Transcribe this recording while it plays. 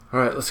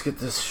Alright, let's get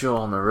this show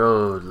on the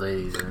road,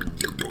 ladies and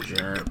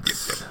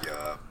gents.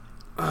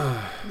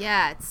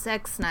 Yeah, it's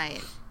sex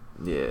night.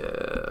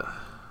 Yeah.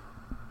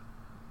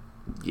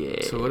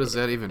 Yeah. So what does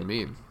that even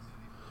mean?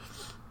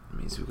 It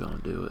means we're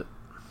gonna do it.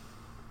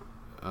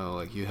 Oh,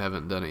 like you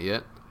haven't done it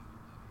yet?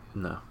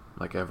 No,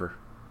 like ever.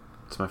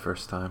 It's my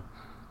first time.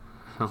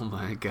 Oh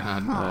my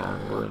god.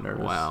 I'm really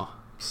nervous. Wow.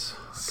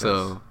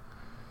 So,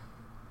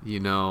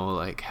 you know,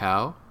 like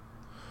how?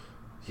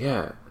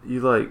 Yeah, you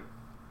like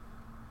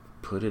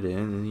put it in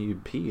and you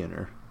pee in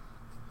her.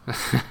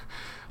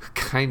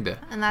 Kinda.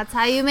 And that's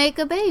how you make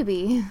a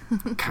baby.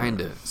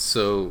 Kinda.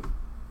 So,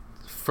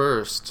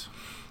 first,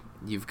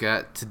 you've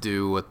got to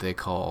do what they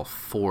call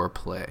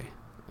foreplay,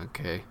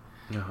 okay?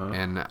 Uh-huh.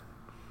 And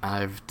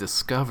I've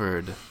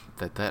discovered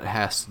that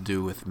has to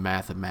do with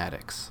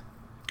mathematics.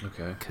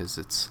 Okay. Because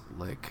it's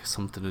like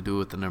something to do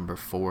with the number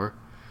 4.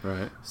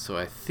 Right. So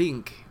I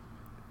think,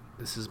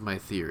 this is my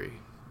theory.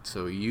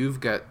 So you've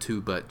got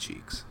 2 butt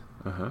cheeks.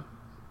 Uh-huh.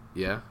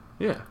 Yeah?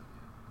 Yeah.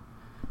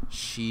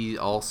 She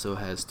also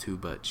has 2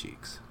 butt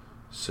cheeks.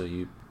 So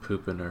you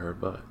poop into her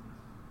butt.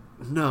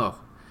 No.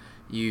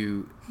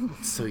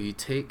 So you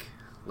take,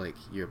 like,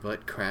 your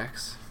butt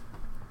cracks,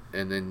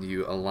 and then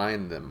you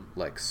align them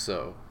like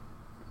so.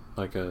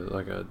 Like a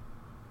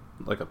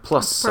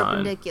plus sign.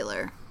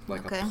 Perpendicular.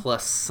 Like Okay. a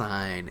plus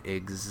sign,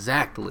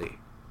 exactly.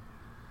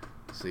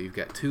 So you've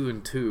got 2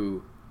 and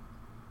 2,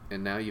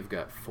 and now you've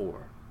got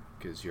 4,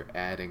 because you're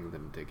adding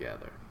them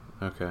together.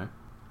 Okay.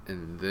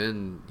 And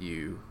then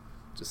you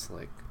just,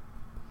 like,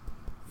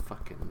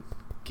 fucking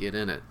get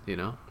in it, you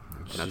know?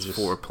 And that's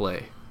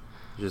foreplay.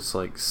 Just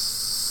like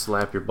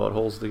slap your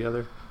buttholes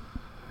together.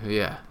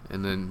 Yeah,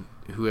 and then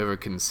whoever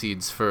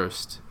concedes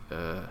first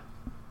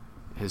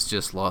has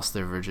just lost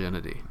their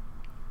virginity.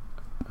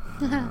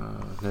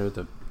 They're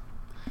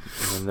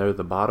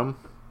the bottom.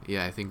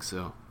 Yeah, I think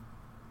so.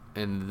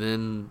 And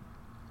then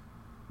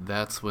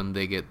that's when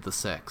they get the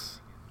sex.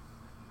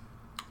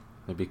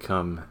 They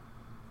become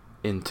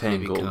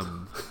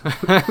entangled.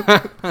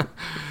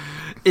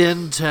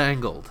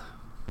 Entangled.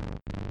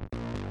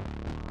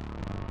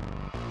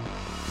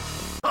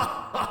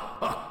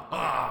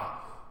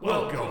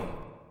 Welcome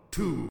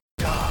to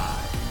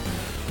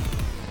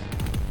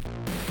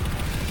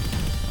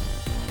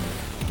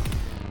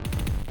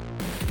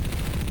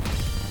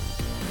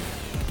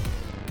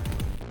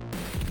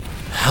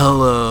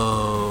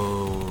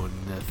Hello,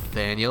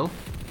 Nathaniel.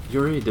 You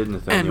already did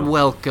Nathaniel. And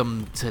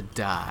welcome to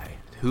Die.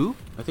 Who?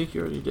 I think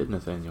you already did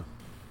Nathaniel.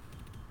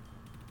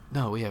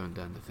 No, we haven't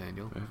done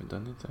Nathaniel. We haven't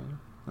done Nathaniel?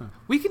 Oh.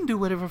 We can do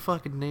whatever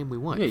fucking name we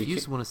want. Yeah, if you you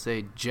just want to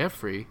say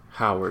Jeffrey.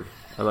 Howard.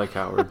 I like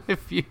Howard.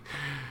 If you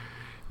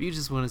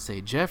just want to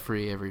say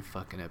Jeffrey every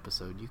fucking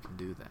episode, you can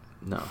do that.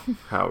 No,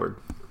 Howard.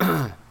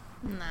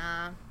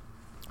 Nah.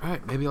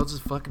 Alright, maybe I'll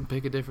just fucking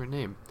pick a different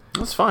name.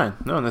 That's fine.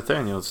 No,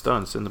 Nathaniel, it's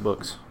done. It's in the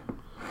books.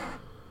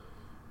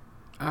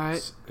 Alright.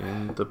 It's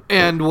in the books.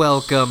 And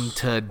welcome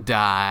to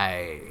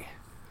Die,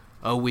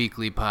 a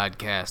weekly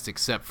podcast,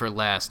 except for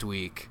last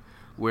week,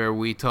 where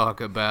we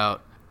talk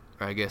about,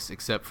 or I guess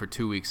except for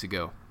 2 weeks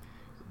ago,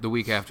 the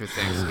week after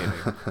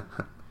Thanksgiving.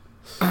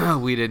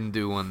 We didn't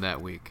do one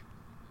that week.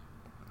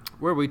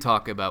 Where we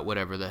talk about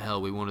whatever the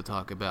hell we want to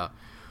talk about,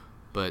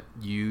 but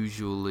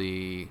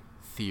usually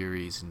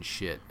theories and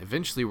shit.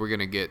 Eventually we're going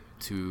to get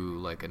to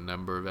like a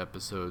number of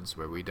episodes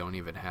where we don't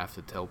even have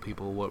to tell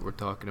people what we're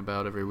talking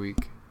about every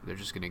week. They're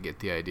just going to get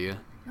the idea.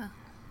 Oh,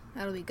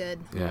 that'll be good.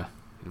 Yeah.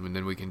 And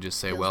then we can just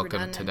say Feels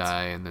welcome redundant. to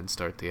Die and then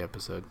start the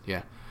episode.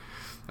 Yeah.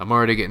 I'm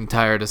already getting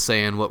tired of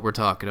saying what we're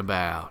talking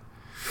about.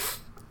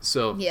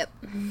 So, Yep.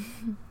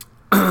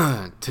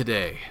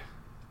 today,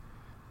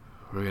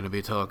 we're going to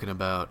be talking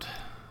about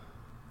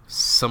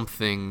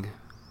something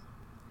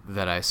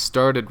that I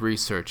started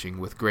researching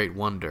with great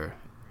wonder.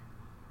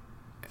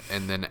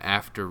 And then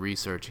after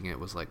researching it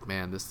was like,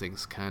 man, this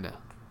thing's kind of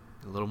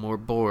a little more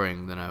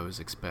boring than I was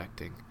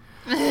expecting.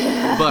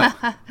 But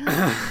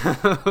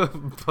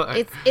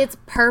Its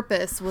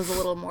purpose was a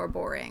little more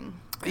boring.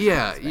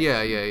 Yeah.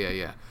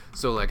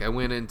 So, like, I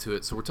went into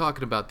it. So, we're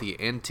talking about the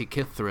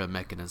Antikythera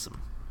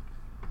Mechanism.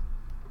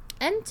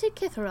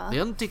 Antikythera. The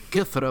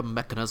Antikythera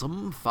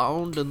Mechanism,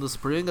 found in the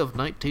spring of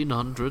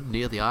 1900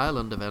 near the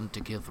island of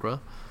Antikythera,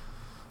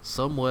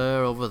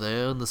 somewhere over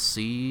there in the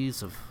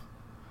seas of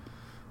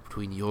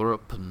between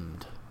Europe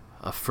and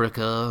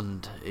Africa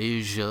and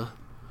Asia.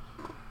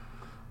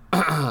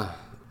 I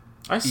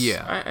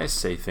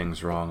say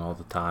things wrong all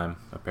the time,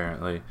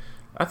 apparently.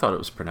 I thought it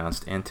was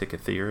pronounced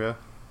Antikythera.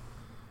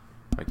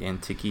 Like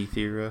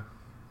Antikythera.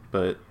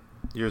 But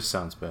yours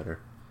sounds better.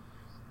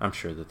 I'm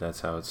sure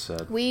that's how it's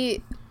said.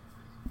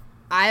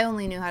 I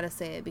only knew how to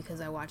say it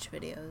because I watch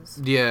videos.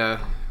 Yeah,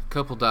 a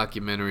couple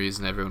documentaries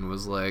and everyone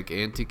was like,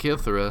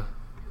 Antikythera.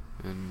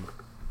 And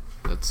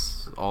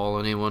that's all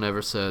anyone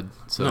ever said.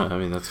 So No, I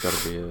mean, that's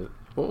gotta be it.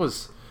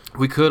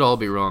 we could all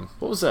be wrong.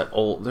 What was that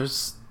old...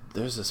 There's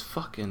this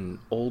fucking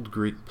old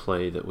Greek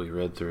play that we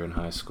read through in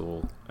high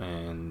school,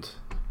 and...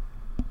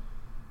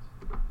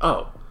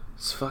 Oh,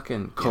 it's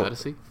fucking... The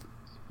Odyssey?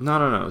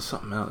 No. It's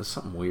something else. It's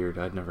something weird.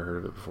 I'd never heard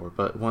of it before.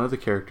 But one of the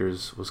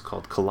characters was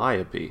called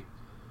Calliope,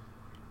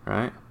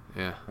 right?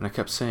 Yeah. And I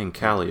kept saying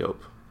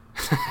Calliope.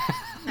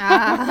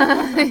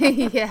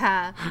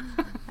 Yeah.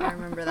 I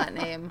remember that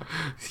name.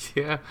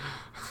 Yeah.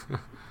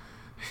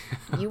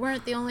 You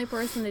weren't the only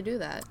person to do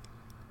that.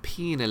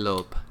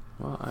 Penelope.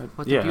 Well,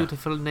 What a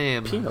beautiful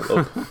name.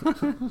 Penelope.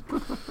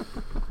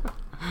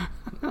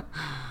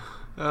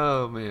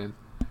 Oh, man.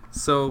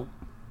 So,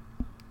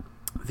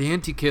 the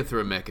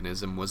Antikythera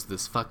Mechanism was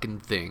this fucking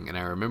thing, and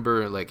I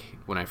remember, like,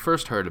 when I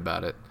first heard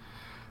about it,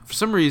 for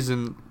some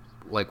reason,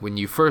 like, when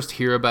you first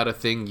hear about a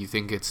thing, you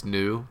think it's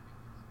new,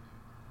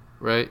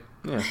 right?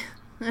 Yeah.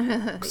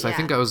 Because I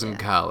think I was in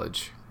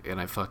college, and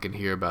I fucking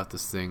hear about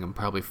this thing. I'm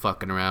probably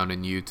fucking around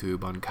in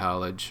YouTube on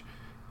college.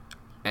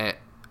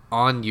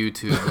 On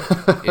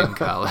YouTube in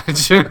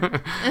college.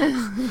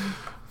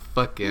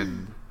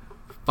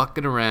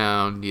 fucking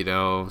around, you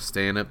know,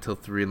 staying up till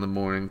 3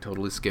 a.m,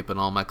 totally skipping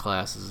all my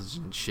classes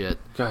and shit.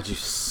 God, you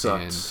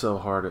sucked so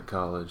hard at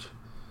college.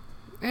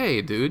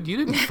 Hey, dude, you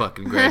didn't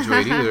fucking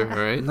graduate either,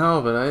 alright?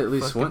 No, but I at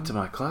least went to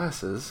my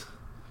classes.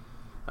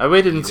 I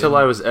waited until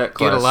I was at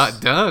class. Get a lot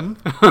done.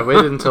 I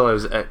waited until I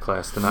was at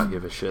class to not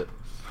give a shit.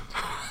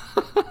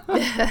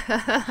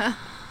 I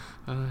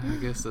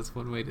guess that's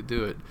one way to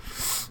do it.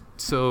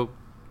 So,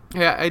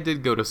 yeah, I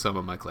did go to some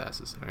of my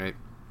classes, alright?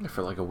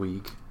 For like a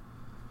week.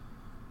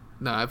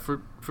 Nah,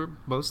 for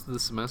most of the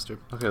semester.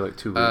 Okay, like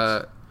 2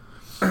 weeks.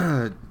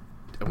 I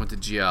went to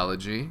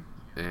geology,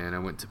 and I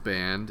went to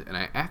band, and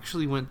I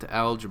actually went to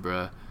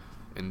algebra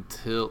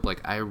until, like,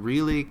 I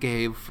really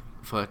gave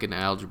fucking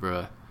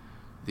algebra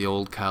the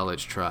old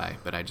college try,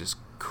 but I just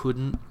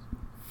couldn't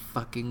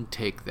fucking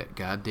take that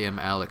goddamn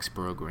Alex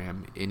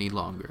program any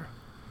longer.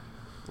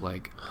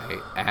 Like,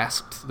 I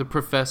asked the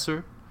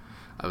professor,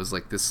 I was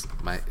like,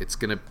 it's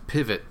gonna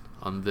pivot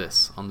on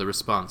the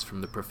response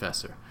from the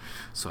professor.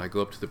 So I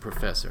go up to the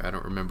professor, I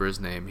don't remember his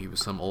name, he was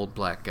some old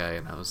black guy,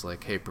 and I was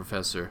like, hey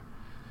professor,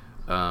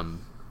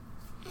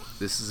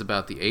 this is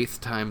about the 8th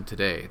time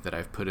today that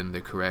I've put in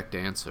the correct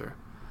answer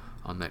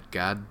on that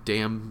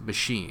goddamn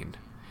machine,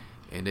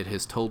 and it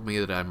has told me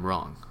that I'm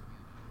wrong.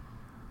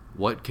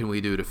 What can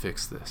we do to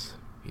fix this?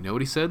 You know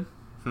what he said?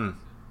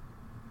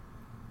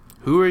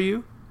 Who are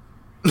you?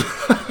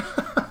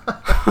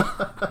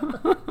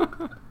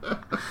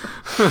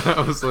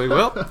 I was like,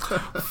 well,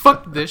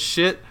 fuck this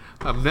shit.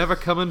 I'm never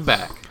coming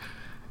back.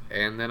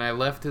 And then I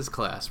left his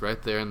class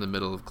right there in the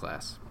middle of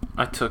class.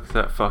 I took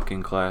that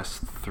fucking class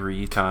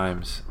 3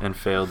 times and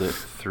failed it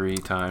 3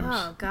 times.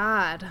 Oh,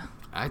 God.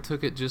 I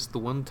took it just the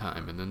one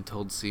time and then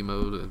told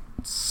SEMO to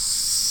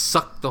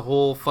suck the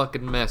whole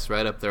fucking mess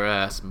right up their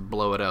ass and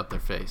blow it out their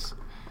face.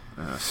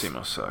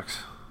 SEMO sucks.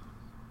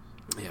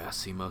 Yeah,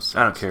 SEMO sucks.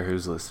 I don't care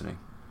who's listening.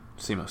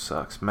 SEMO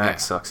sucks.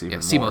 Max sucks even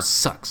more. SEMO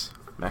sucks.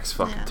 Max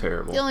fucking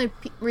terrible. The only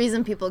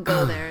reason people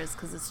go there is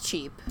because it's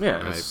cheap.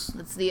 Yeah, right.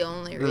 That's the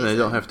only reason. Then they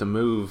don't have to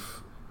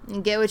move.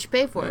 You get what you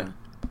pay for. Yeah.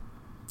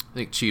 I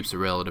think cheap's a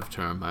relative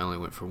term. I only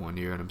went for 1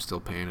 year and I'm still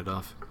paying it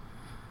off.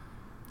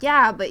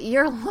 Yeah, but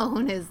your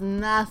loan is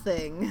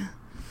nothing.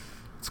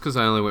 It's because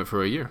I only went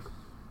for a year.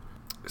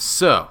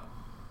 So,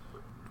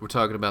 we're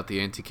talking about the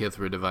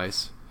Antikythera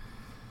device.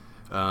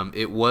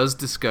 It was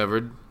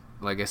discovered,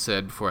 like I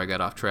said before I got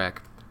off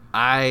track.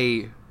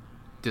 I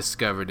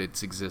discovered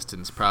its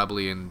existence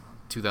probably in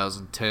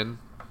 2010,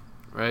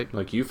 right?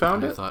 Like you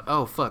found and it? I thought,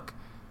 oh, fuck.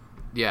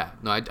 Yeah,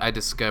 no, I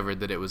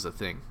discovered that it was a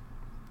thing.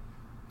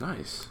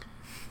 Nice.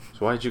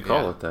 So why'd you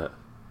call it that?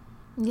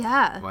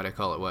 Yeah. Why'd I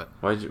call it what?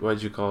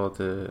 Why'd you call it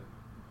the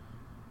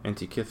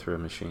Antikythera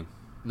machine?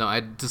 No, I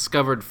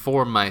discovered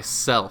for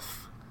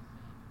myself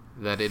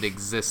that it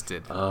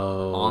existed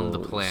on the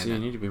planet. See, you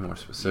need to be more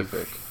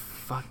specific.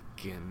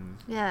 Fucking...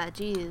 Yeah,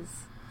 jeez.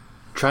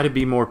 Try to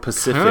be more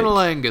Pacific. Colonel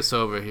Angus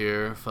over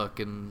here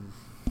fucking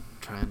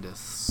trying to...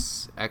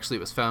 Actually,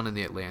 it was found in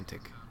the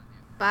Atlantic.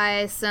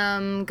 By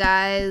some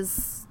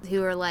guys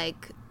who are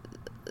like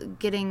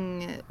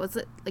getting... Was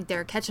it like they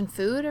were catching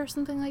food or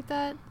something like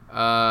that?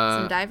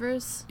 Some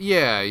divers?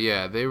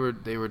 Yeah. They were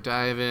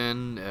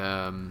diving.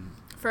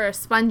 For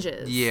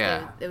sponges.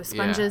 Yeah. It was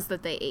sponges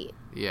that they ate.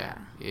 Yeah.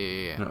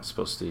 You're not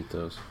supposed to eat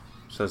those.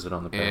 Says it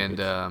on the package.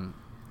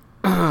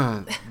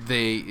 And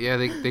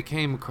they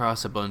came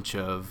across a bunch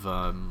of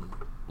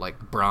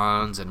like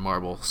bronze and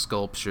marble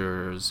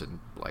sculptures and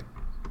like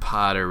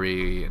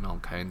pottery and all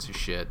kinds of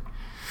shit.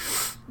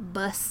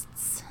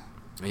 Busts.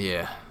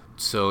 Yeah.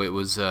 So it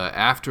was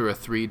after a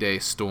 3-day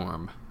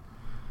storm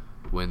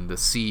when the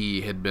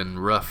sea had been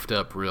roughed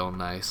up real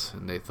nice,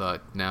 and they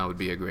thought now would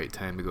be a great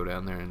time to go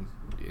down there and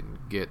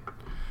get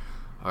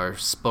our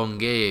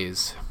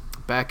sponges.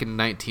 Back in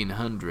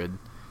 1900,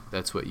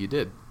 that's what you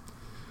did.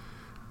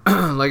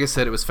 Like I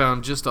said, it was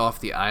found just off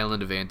the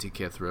island of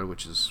Antikythera,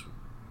 which is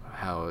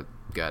how it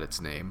got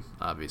its name,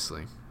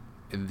 obviously.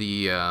 And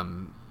the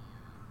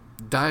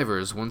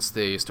divers, once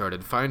they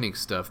started finding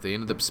stuff, they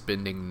ended up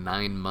spending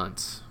 9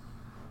 months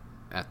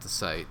at the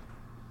site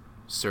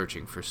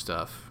searching for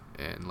stuff.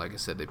 And like I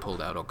said, they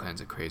pulled out all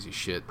kinds of crazy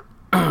shit.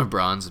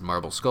 Bronze and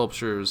marble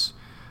sculptures,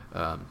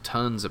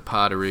 tons of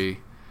pottery,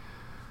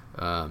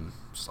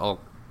 just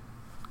all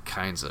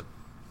kinds of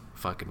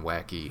fucking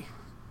wacky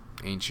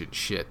ancient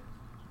shit.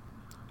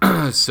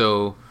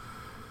 So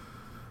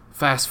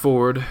fast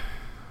forward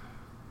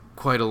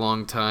quite a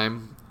long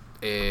time,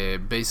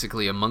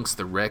 basically amongst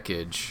the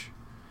wreckage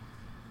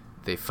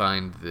they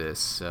find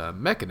this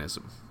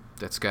mechanism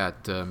that's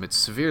got it's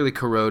severely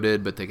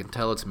corroded, but they can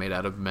tell it's made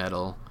out of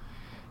metal,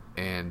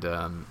 and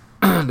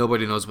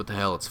nobody knows what the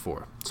hell it's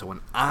for. So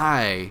when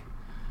I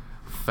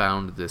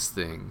found this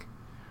thing,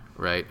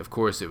 right, of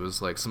course it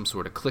was like some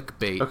sort of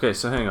clickbait. Okay,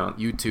 so hang on.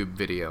 YouTube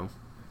video.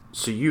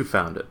 So you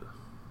found it.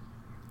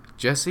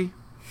 Jesse?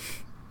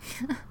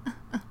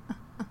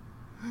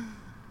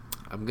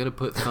 I'm gonna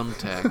put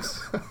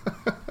thumbtacks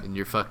in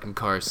your fucking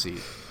car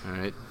seat,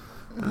 alright?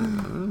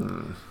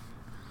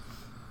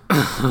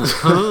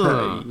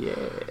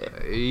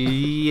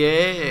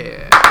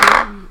 Yeah.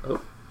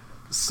 Oh.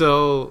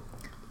 So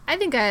I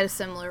think I had a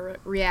similar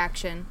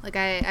reaction. Like,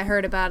 I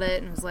heard about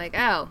it and was like,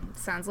 oh,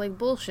 sounds like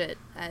bullshit.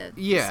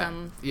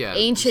 Some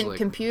ancient like,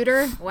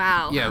 computer?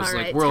 Wow. Yeah, it was all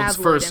like right, world's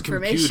tabloid first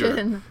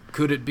computer.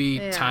 Could it be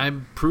Yeah.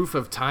 proof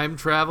of time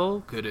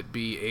travel? Could it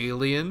be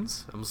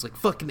aliens? I was like,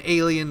 fucking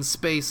alien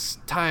space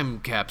time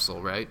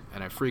capsule, right?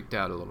 And I freaked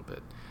out a little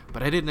bit.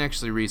 But I didn't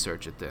actually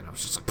research it then. I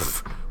was just like,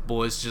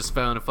 boys just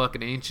found a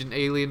fucking ancient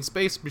alien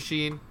space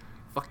machine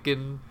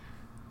fucking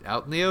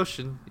out in the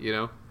ocean, you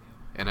know?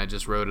 And I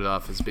just wrote it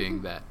off as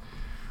being that.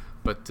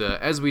 But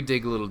as we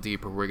dig a little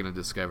deeper, we're going to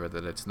discover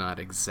that it's not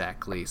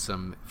exactly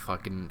some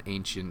fucking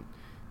ancient,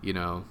 you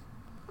know,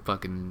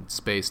 fucking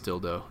space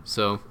dildo.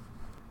 So,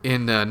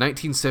 in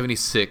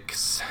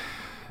 1976,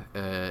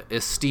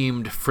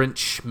 esteemed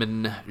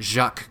Frenchman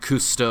Jacques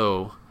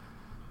Cousteau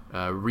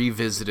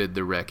revisited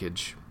the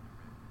wreckage,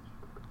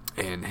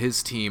 and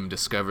his team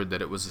discovered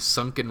that it was a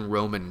sunken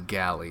Roman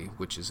galley,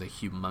 which is a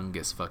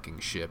humongous fucking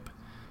ship.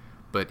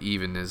 But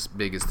even as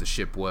big as the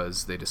ship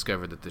was, they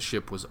discovered that the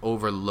ship was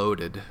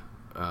overloaded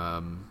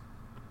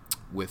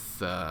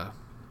with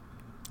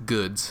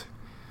goods.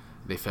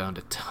 They found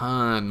a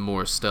ton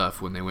more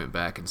stuff when they went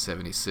back in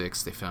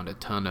 76. They found a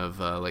ton of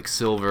like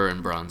silver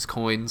and bronze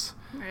coins.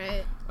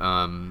 Right.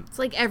 It's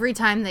like every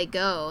time they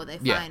go, they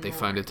find they more.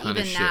 find a ton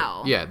Even of shit.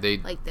 now. Yeah, they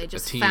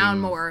just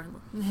found more.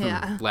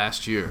 Yeah.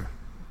 Last year,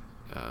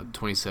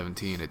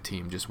 2017, a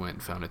team just went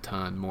and found a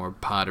ton more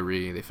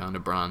pottery. They found a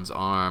bronze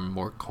arm,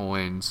 more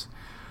coins,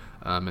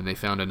 and they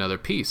found another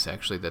piece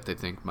actually that they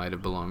think might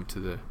have belonged to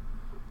the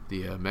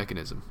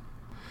mechanism.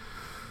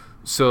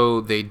 So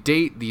they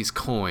date these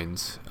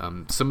coins.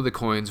 Some of the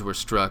coins were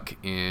struck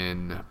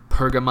in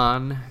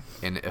Pergamon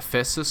and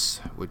Ephesus,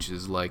 which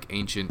is like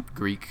ancient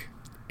Greek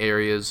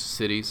areas,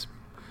 cities,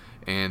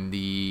 and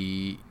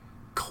the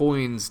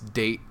coins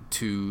date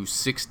to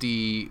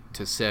 60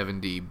 to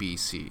 70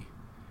 BC.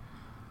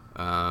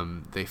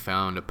 They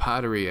found a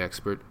pottery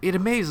expert. It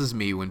amazes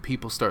me when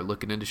people start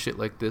looking into shit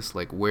like this,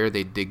 like where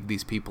they dig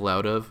these people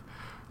out of,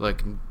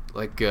 like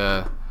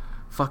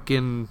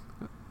fucking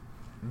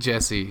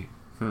Jesse,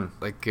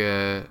 like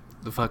the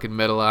fucking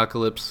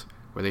Metalocalypse,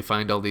 where they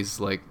find all these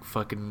like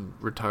fucking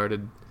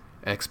retarded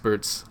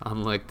experts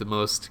on like the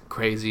most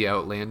crazy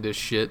outlandish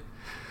shit.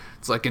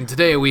 It's like, and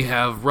today we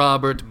have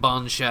Robert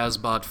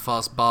Bonshazbot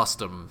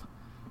Fosbostom,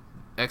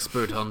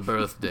 expert on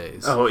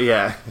birthdays. Oh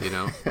yeah, you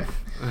know.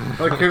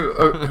 Like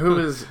who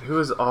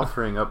is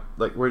offering up,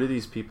 like, where do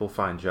these people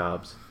find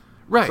jobs?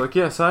 Right. It's like,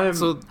 yes, I'm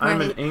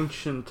Right. an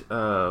ancient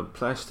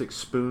plastic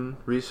spoon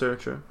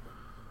researcher.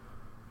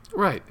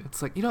 Right.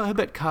 It's like, you know, I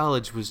bet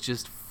college was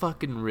just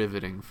fucking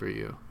riveting for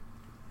you.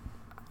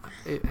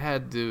 It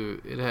had to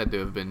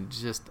have been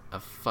just a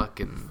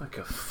fucking, Like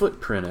a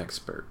footprint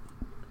expert.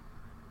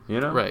 You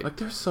know? Right. Like,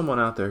 there's someone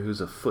out there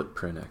who's a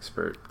footprint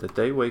expert, that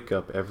they wake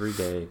up every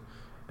day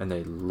and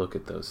they look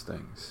at those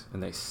things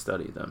and they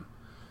study them.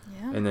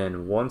 Yeah. And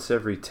then once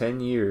every 10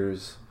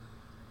 years,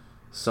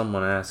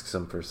 someone asks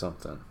them for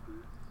something.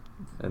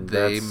 And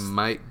they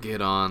might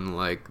get on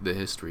like the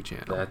History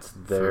Channel. That's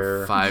their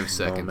for 5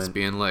 seconds, moment.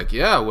 being like,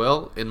 "Yeah,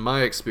 well, in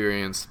my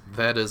experience,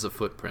 that is a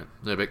footprint."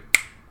 And they're like,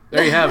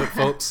 "There you have it,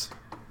 folks.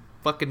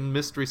 Fucking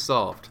mystery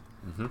solved."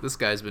 Mm-hmm. This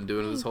guy's been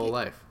doing it his whole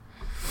life.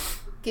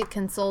 Get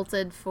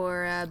consulted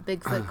for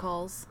Bigfoot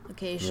calls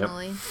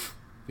occasionally.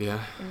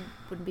 Yeah.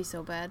 Wouldn't be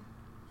so bad.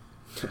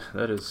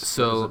 that is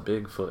So- a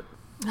Bigfoot.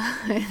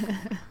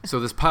 So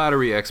this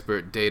pottery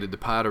expert dated the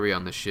pottery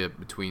on the ship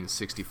between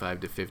 65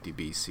 to 50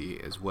 BC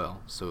as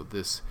well. So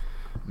this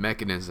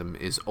mechanism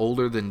is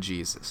older than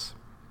Jesus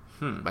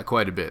by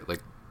quite a bit.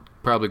 Like,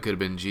 probably could have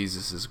been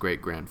Jesus'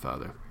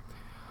 great-grandfather.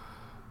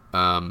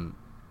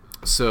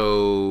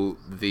 So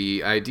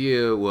the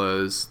idea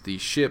was the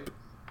ship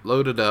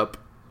loaded up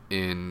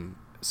in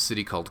a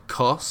city called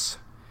Kos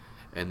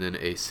and then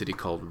a city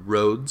called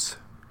Rhodes.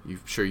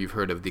 You've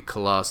heard of the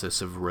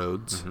Colossus of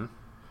Rhodes. Mm-hmm.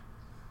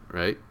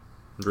 Right?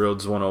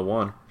 Rhodes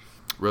 101.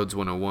 Rhodes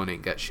 101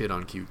 ain't got shit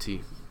on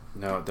QT.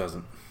 No, it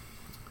doesn't.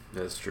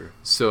 That's true.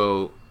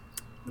 So,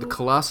 the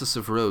Colossus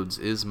of Rhodes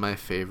is my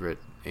favorite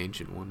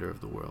ancient wonder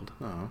of the world.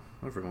 Oh,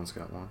 everyone's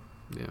got one.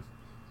 Yeah.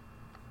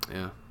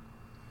 Yeah.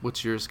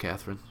 What's yours,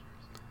 Catherine?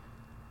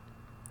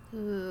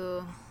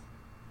 Ooh.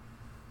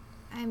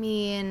 I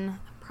mean,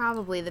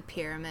 probably the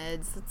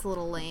pyramids. It's a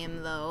little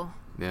lame, though.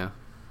 Yeah.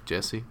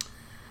 Jesse?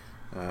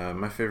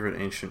 My favorite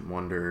ancient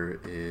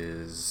wonder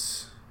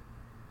is...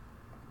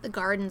 The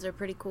gardens are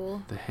pretty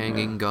cool. The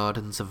Hanging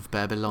Gardens of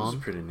Babylon?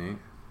 That's pretty neat.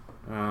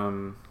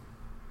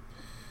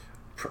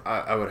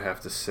 I would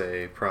have to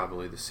say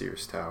probably the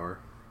Sears Tower.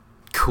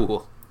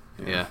 Cool.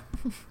 Yeah.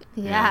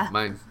 Yeah.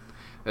 Mine.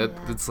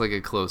 That's like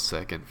a close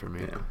second for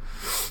me.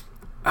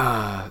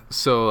 Yeah.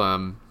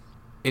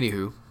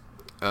 Anywho,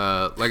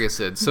 like I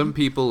said, some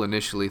people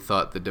initially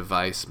thought the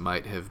device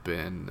might have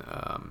been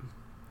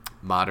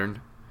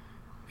modern,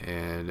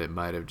 and it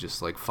might have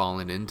just like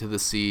fallen into the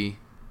sea.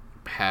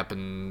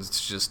 Happens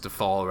just to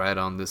fall right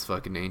on this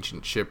fucking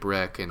ancient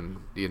shipwreck, and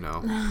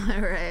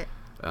Right.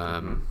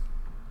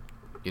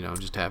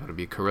 Just happened to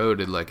be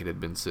corroded like it had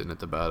been sitting at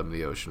the bottom of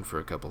the ocean for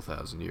a couple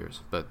thousand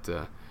years. But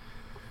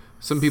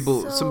some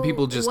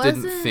people just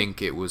didn't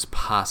think it was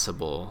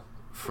possible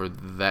for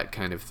that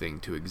kind of thing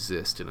to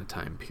exist in a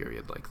time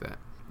period like that.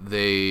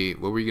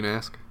 What were you gonna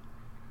ask?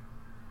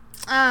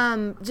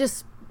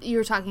 Just you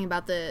were talking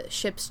about the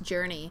ship's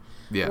journey.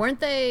 Yeah.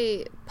 Weren't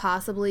they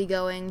possibly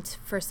going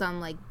for some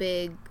like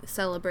big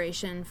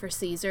celebration for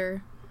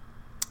Caesar?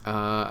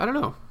 I don't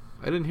know.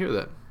 I didn't hear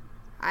that.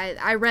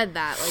 I read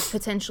that like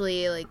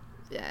potentially like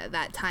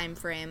that time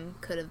frame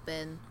could have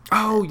been.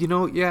 Oh,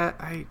 yeah,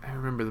 I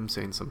remember them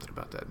saying something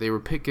about that. They were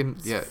picking,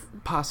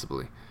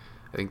 possibly.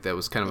 I think that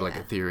was kind of like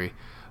a theory,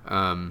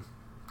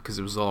 because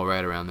it was all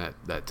right around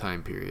that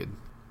time period,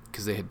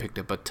 because they had picked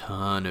up a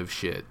ton of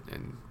shit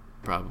and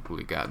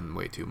probably gotten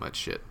way too much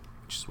shit,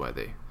 which is why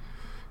they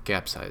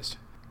capsized.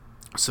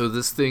 So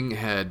this thing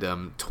had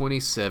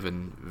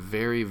 27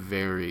 very,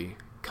 very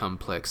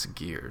complex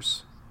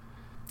gears,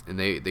 and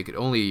they could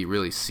only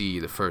really see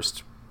the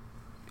first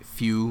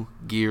few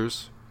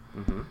gears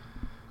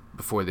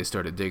before they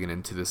started digging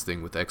into this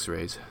thing with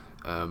x-rays.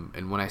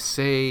 And when I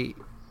say...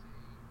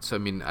 So, I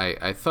mean,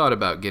 I thought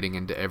about getting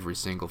into every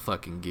single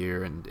fucking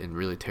gear and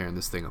really tearing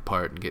this thing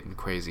apart and getting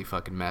crazy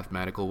fucking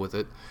mathematical with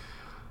it,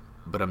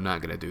 but I'm not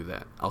going to do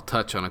that. I'll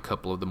touch on a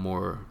couple of the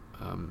more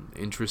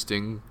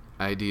interesting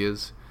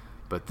ideas,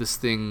 but this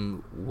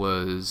thing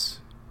was,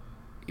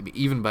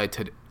 even by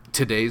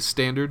today's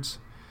standards,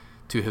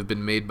 to have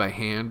been made by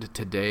hand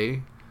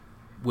today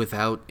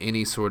without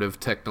any sort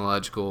of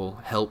technological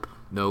help,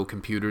 no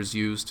computers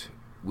used,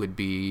 would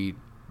be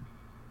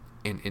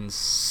an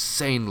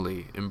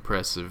insanely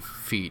impressive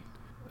feat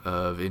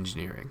of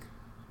engineering.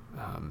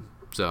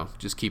 So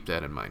just keep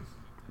that in mind.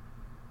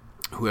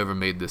 Whoever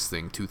made this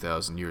thing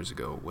 2,000 years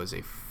ago was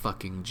a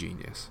fucking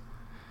genius.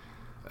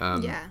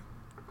 Yeah.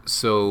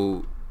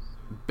 So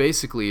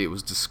basically it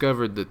was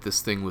discovered that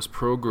this thing was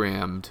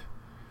programmed,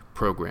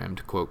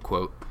 quote,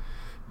 quote,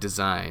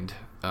 designed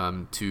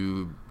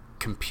to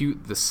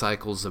compute the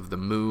cycles of the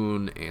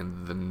moon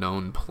and the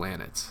known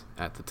planets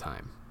at the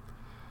time.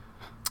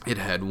 It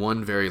had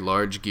one very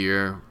large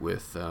gear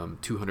with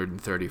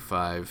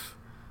 235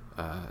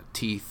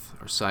 teeth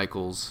or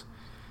cycles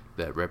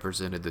that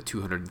represented the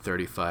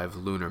 235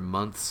 lunar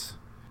months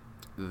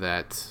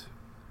that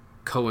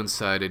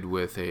coincided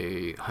with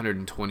a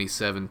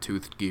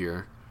 127-toothed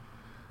gear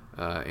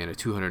and a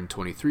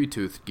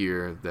 223-toothed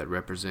gear that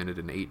represented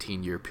an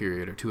 18-year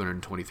period or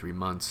 223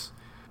 months,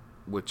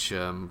 which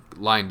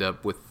lined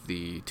up with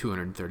the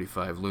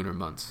 235 lunar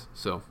months.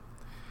 So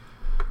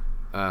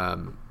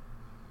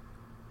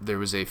there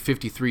was a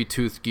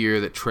 53-tooth gear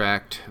that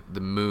tracked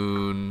the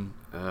moon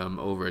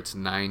over its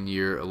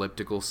 9-year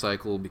elliptical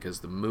cycle, because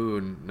the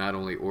moon not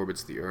only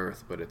orbits the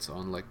Earth, but it's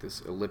on like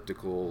this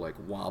elliptical like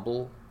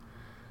wobble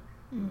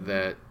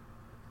that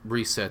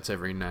resets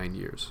every 9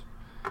 years.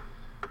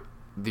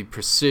 The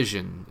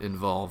precision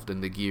involved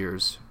in the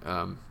gears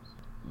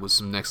was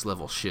some next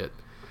level shit.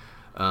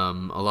 A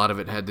lot of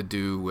it had to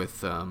do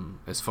with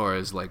as far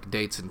as like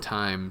dates and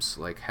times,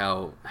 like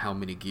how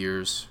many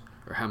gears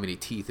or how many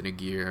teeth in a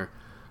gear.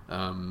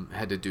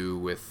 Had to do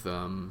with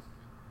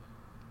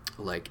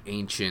like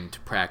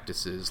ancient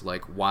practices,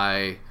 like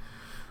why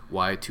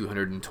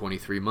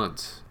 223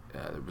 months.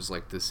 There was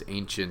like this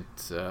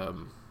ancient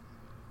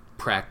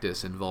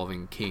practice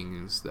involving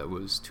kings that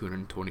was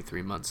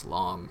 223 months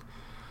long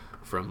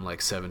from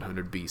like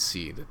 700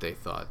 BC that they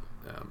thought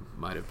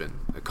might have been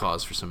a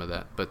cause for some of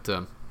that. But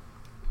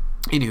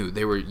anywho,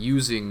 they were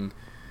using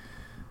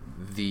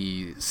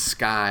the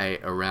sky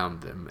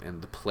around them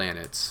and the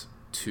planets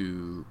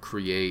to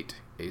create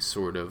a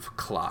sort of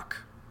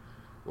clock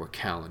or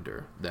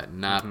calendar that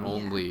not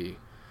only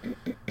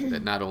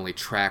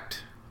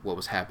tracked what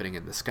was happening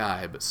in the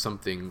sky, but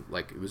something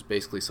like, it was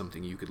basically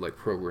something you could like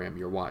program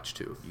your watch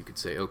to. You could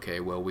say, okay,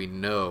 well, we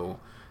know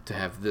to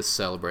have this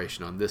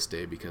celebration on this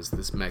day because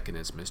this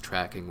mechanism is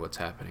tracking what's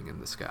happening in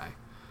the sky.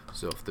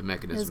 So if the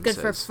mechanism It's good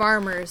says, for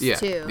farmers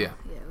too. Yeah.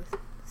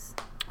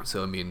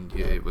 So I mean,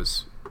 it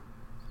was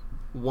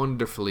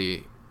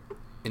wonderfully,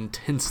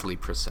 intensely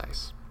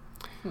precise.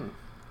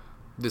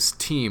 This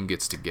team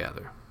gets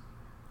together.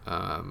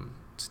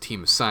 It's a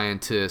team of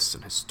scientists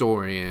and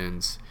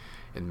historians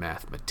and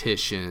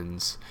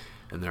mathematicians,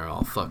 and they're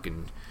all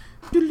fucking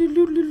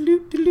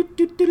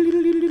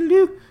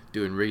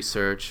doing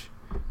research,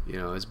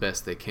 as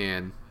best they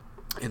can.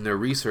 And they're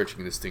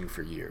researching this thing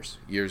for years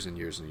and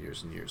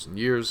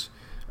years.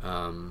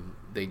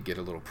 They'd get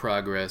a little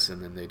progress,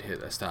 and then they'd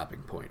hit a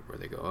stopping point where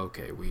they go,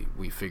 okay,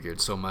 we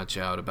figured so much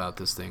out about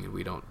this thing, and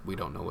we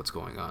don't know what's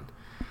going on.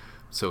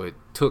 So it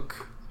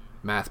took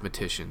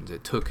mathematicians,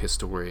 it took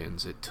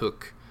historians, it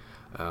took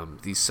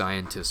these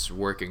scientists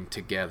working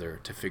together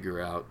to figure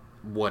out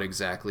what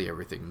exactly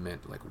everything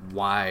meant. Like,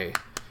 why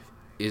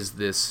is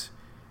this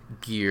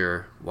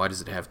gear, why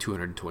does it have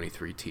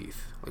 223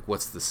 teeth? Like,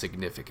 what's the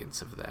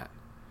significance of that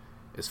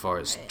as far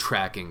as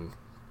tracking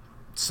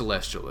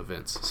celestial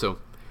events? So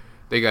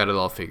they got it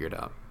all figured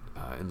out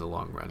in the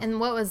long run. And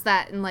what was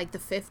that, in like the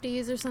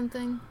 50s or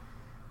something?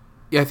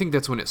 Yeah, I think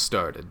that's when it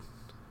started.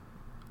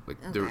 Like,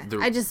 okay.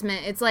 I just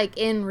meant it's like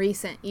in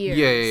recent years.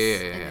 Yeah.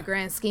 In the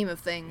grand scheme of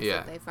things,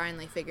 that they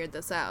finally figured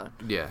this out.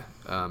 Yeah,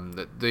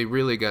 they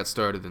really got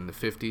started in the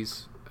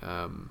 50s,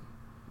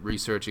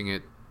 researching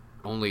it.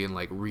 Only in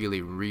like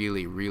really,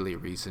 really, really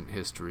recent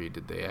history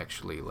did they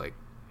actually like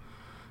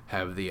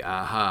have the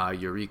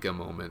eureka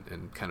moment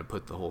and kind of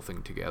put the whole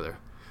thing together.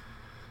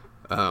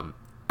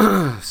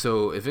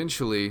 So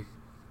eventually,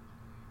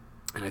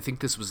 and I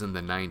think this was in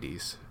the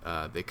 90s,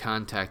 they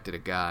contacted a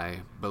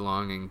guy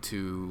belonging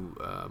to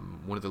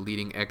one of the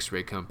leading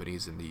X-ray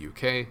companies in the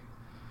UK,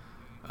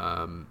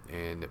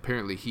 and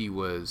apparently he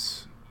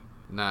was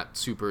not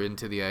super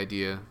into the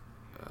idea,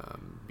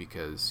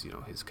 because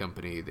his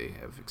company, they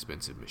have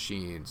expensive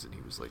machines, and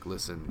he was like,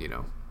 listen,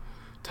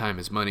 time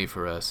is money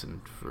for us,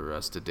 and for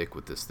us to dick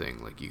with this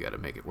thing, like, you got to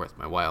make it worth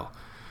my while.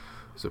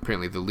 So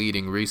apparently the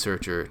leading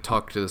researcher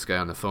talked to this guy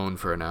on the phone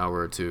for an hour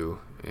or two,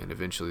 and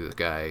eventually the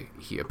guy,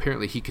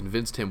 he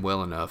convinced him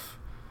well enough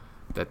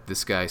that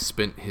this guy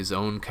spent his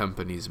own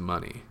company's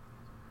money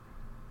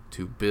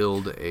to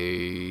build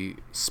a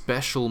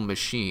special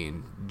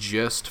machine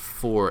just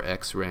for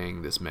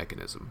X-raying this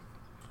mechanism.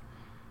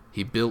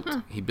 He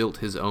built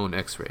his own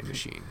X-ray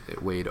machine.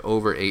 It weighed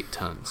over 8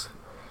 tons.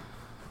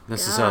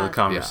 This is how the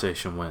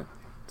conversation went.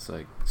 It's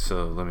like,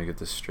 so let me get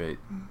this straight.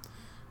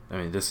 I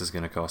mean, this is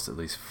going to cost at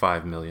least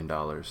 $5 million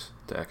to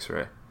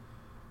X-ray.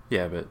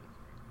 Yeah, but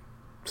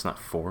it's not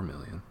 $4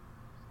 million.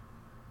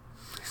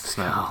 It's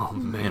not. Oh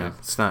man,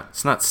 it's not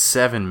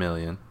 $7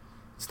 million.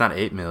 It's not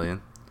 $8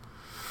 million.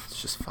 It's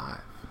just $5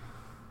 million.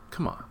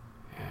 Come on.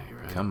 Yeah, you're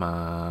right. Come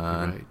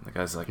on. You're right. The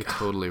guy's like, you're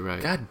totally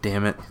right. God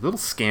damn it, little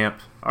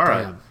scamp. All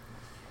right.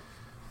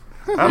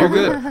 You're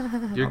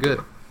good. You're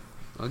good.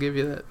 I'll give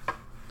you that.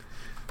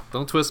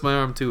 Don't twist my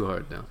arm too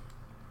hard now.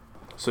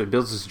 So he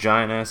builds this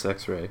giant ass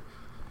X-ray.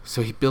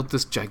 So he built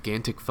this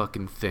gigantic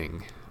fucking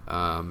thing,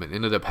 and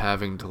ended up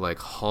having to like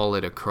haul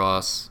it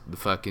across the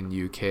fucking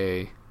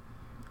UK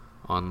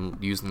on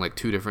using like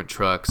 2 different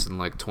trucks and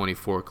like 20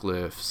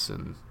 forklifts,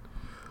 and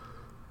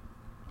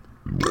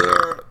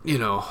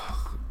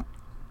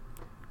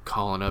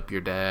calling up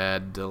your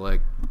dad to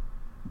like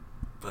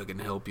fucking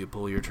help you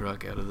pull your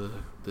truck out of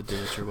the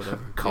ditch or whatever.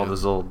 Called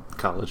his old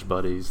college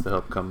buddies to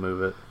help come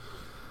move it.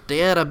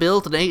 Dad, I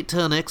built an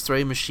 8-ton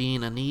X-ray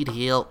machine. I need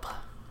help.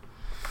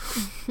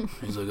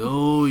 He's like,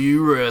 oh,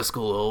 you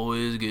rascal,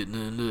 always getting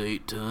into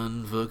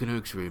 8-ton fucking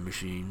X-ray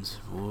machines.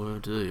 Boy, I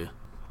tell you.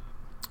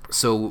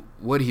 So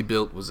what he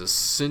built was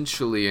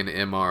essentially an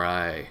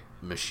MRI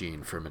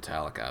machine for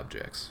metallic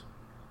objects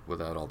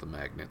without all the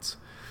magnets.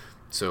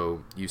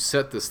 So you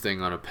set this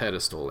thing on a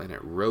pedestal and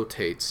it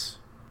rotates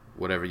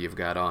whatever you've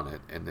got on it,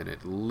 and then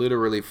it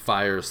literally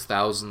fires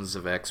thousands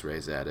of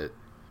X-rays at it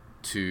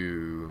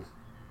to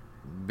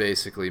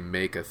basically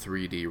make a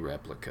 3D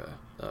replica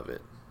of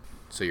it.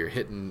 So you're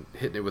hitting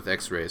it with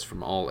X-rays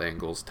from all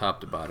angles, top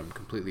to bottom,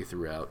 completely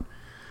throughout,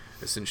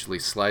 essentially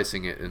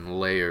slicing it in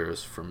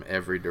layers from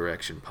every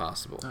direction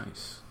possible.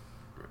 Nice.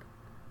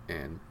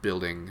 And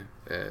building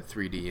a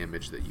 3D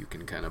image that you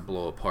can kind of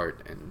blow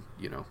apart and,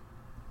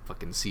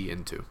 fucking see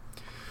into.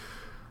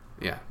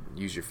 Yeah,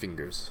 use your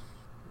fingers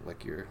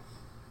like you're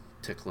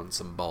tickling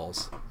some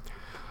balls.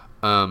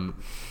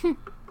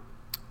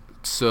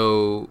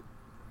 So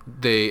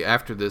they,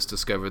 after this,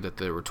 discovered that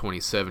there were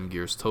 27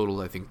 gears total.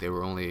 I think they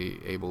were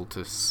only able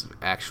to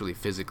actually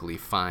physically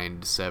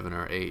find 7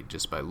 or 8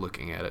 just by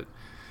looking at it.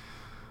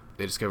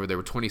 They discovered there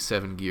were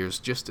 27 gears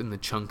just in the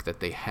chunk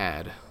that they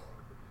had.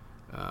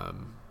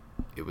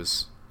 It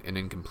was an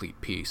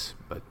incomplete piece,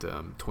 but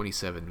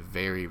 27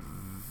 very,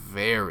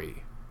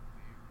 very,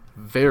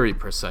 very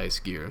precise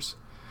gears,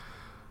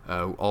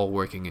 all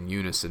working in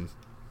unison.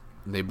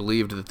 And they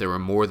believed that there were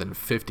more than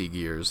 50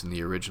 gears in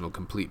the original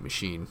complete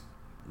machine.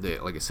 They,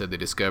 like I said, they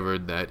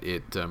discovered that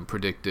it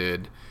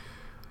predicted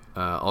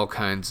all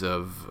kinds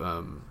of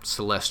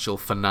celestial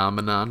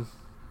phenomenon.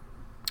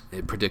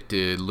 It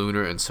predicted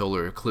lunar and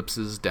solar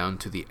eclipses down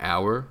to the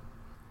hour.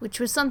 Which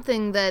was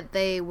something that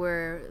they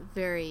were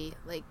very,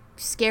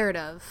 scared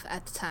of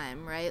at the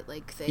time, right?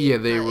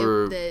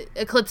 The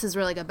eclipses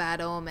were like a bad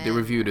omen. They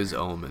were viewed as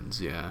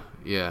omens, yeah.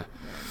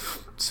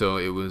 So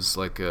it was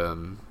like,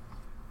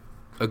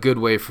 a good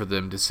way for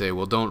them to say,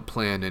 well, don't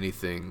plan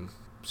anything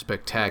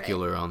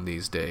spectacular on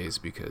these days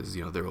because,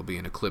 there will be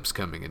an eclipse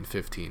coming in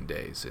 15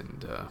 days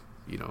and,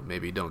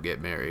 maybe don't get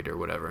married or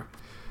whatever.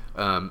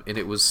 And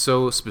it was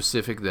so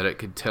specific that it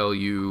could tell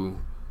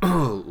you,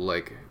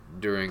 like,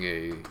 during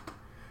a,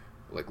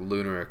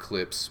 lunar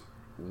eclipse,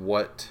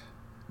 what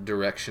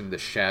direction the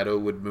shadow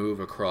would move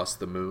across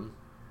the moon,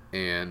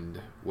 and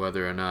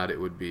whether or not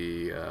it would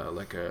be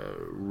like a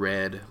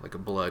red, like a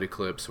blood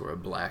eclipse, or a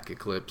black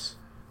eclipse,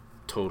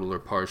 total or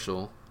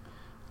partial.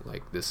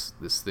 Like this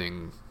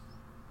thing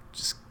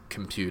just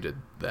computed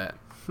that.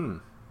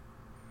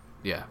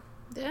 Yeah.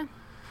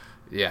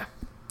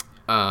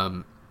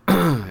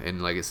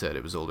 And like I said,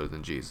 it was older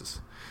than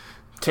Jesus.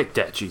 Take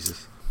that,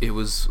 Jesus. It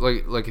was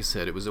like I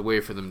said, it was a way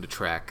for them to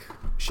track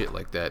shit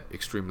like that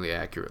extremely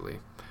accurately.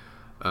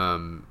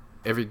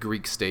 Every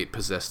Greek state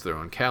possessed their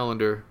own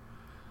calendar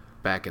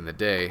back in the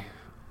day,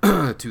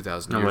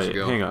 2,000 years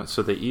ago. Hang on.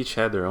 So they each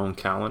had their own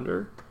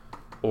calendar?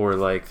 Or,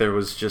 like, there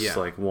was just,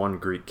 one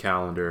Greek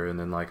calendar, and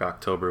then,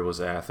 October was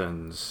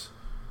Athens,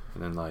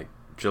 and then,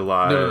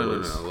 July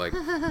was... No.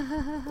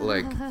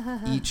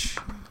 Each...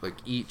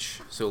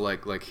 So,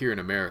 here in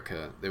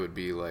America, there would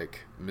be,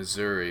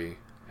 Missouri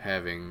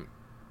having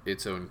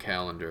its own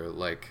calendar.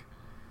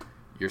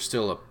 You're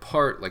still a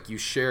part... you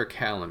share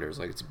calendars.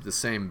 It's the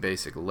same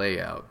basic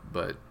layout,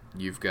 but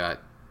you've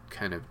got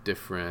kind of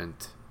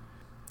different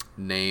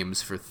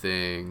names for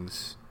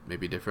things,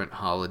 maybe different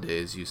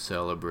holidays you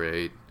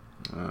celebrate.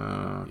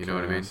 Okay, you know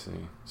what I mean? I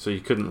see. So you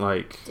couldn't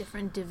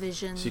different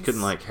divisions. So you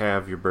couldn't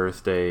have your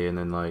birthday and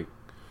then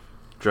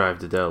drive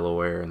to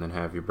Delaware and then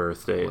have your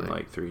birthday in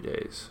 3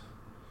 days.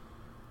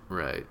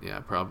 Right. Yeah.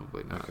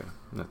 Probably not. Okay.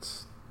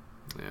 That's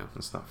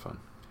not fun.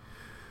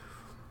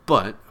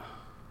 But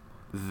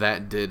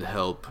that did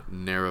help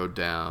narrow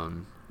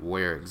down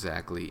where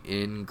exactly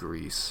in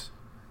Greece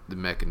the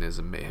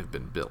mechanism may have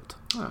been built.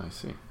 Oh, I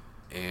see.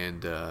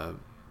 And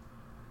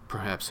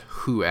perhaps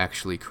who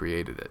actually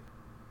created it.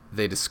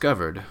 They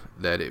discovered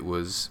that it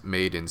was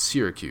made in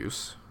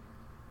Syracuse.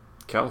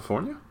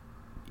 California?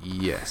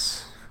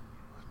 Yes.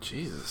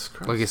 Jesus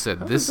Christ. Like I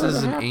said, this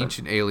is an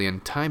ancient alien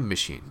time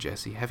machine,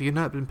 Jesse. Have you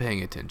not been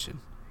paying attention?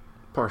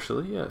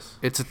 Partially, yes.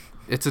 It's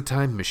a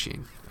time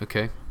machine,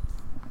 okay?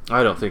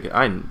 I don't think it's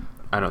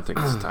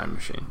a time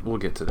machine. We'll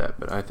get to that,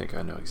 but I think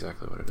I know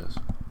exactly what it is.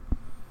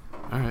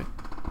 All right.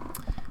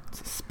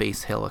 It's a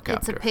space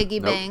helicopter. It's a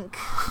piggy bank.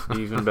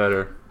 Even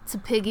better. It's a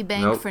piggy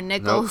bank for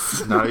nickels.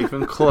 Nope. Not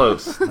even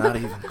close. Not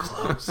even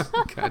close.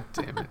 God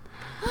damn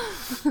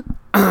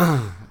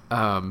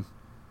it.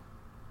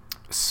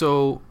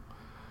 So,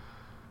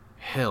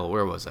 hell,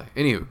 where was I?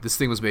 Anyway, this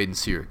thing was made in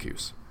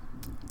Syracuse.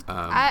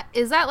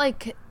 Is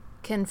that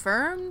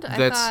confirmed?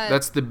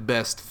 That's the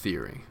best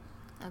theory.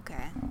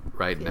 Okay.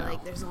 Right I feel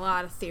now. there's a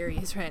lot of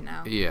theories right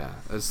now. Yeah,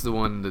 that's the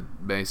one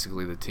that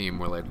basically the team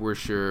were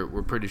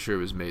we're pretty sure it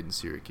was made in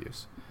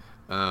Syracuse.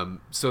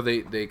 So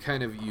they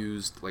kind of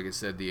used, like I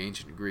said, the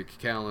ancient Greek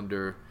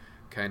calendar,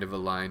 kind of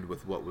aligned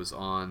with what was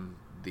on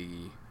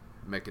the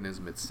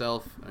mechanism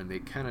itself, and they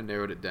kind of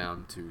narrowed it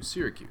down to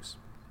Syracuse.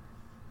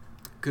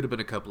 Could have been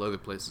a couple other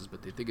places,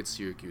 but they think it's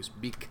Syracuse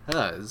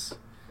because,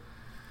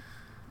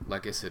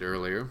 like I said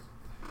earlier,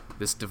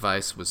 this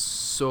device was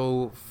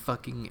so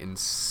fucking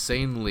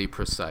insanely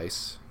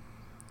precise,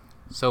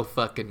 so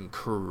fucking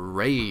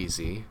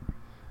crazy,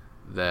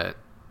 that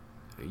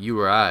you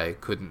or I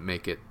couldn't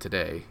make it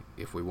today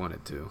if we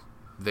wanted to.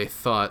 They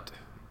thought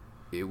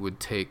it would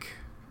take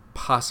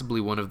possibly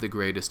one of the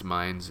greatest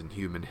minds in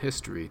human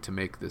history to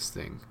make this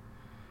thing,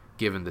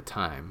 given the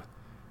time,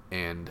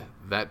 and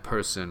that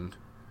person,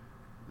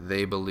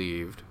 they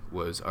believed,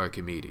 was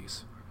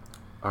Archimedes.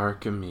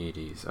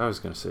 Archimedes. I was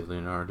going to say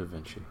Leonardo da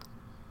Vinci.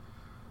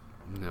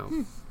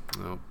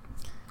 No.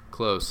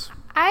 Close.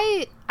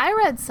 I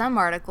read some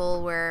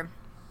article where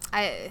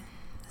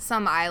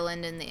some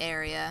island in the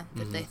area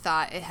that they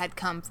thought it had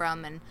come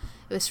from, and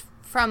it was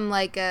from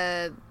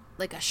a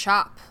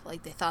shop.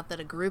 They thought that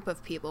a group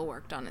of people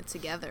worked on it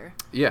together.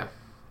 Yeah,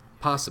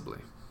 possibly.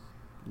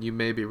 You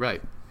may be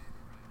right.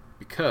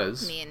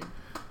 Because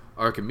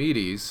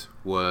Archimedes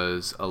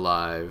was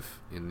alive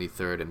in the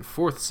 3rd and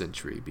 4th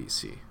century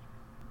BC.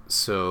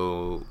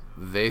 So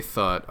they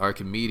thought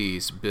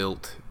Archimedes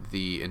built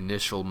the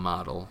initial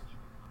model,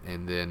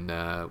 and then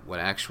what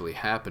actually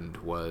happened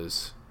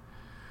was...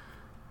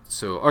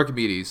 So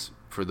Archimedes,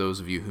 for those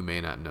of you who may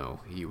not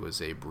know, he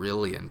was a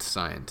brilliant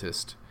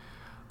scientist.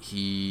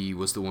 He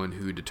was the one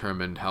who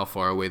determined how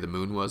far away the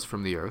moon was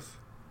from the Earth.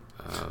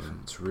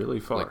 It's really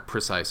far.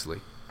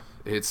 Precisely.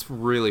 It's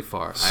really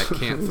far. I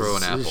can't throw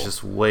an apple. It's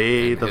just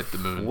way hit the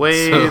moon.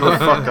 The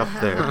fuck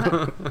up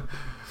there.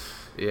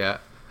 Yeah.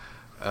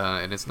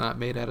 And it's not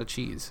made out of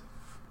cheese.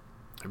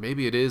 Or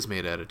maybe it is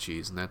made out of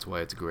cheese, and that's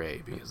why it's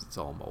gray, because it's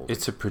all moldy.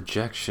 It's a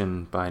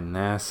projection by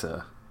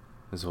NASA,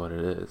 is what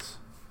it is.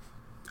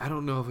 I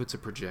don't know if it's a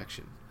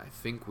projection. I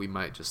think we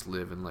might just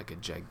live in a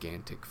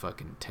gigantic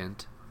fucking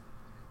tent.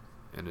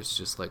 and it's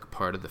just like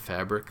part of the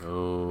fabric.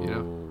 Oh, You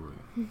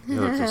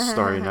know? like those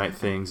Starry Night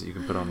things that you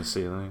can put on the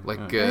ceiling.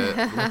 Like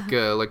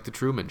Yeah. like the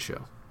Truman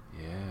Show.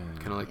 Yeah.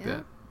 Kind of like Yeah.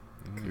 that.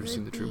 You ever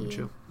seen the Could Truman be.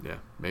 Show? Yeah,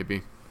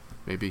 maybe.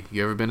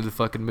 You ever been to the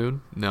fucking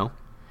moon? No.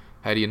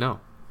 How do you know?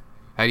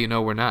 How do you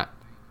know we're not?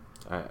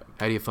 I,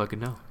 How do you fucking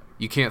know?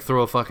 You can't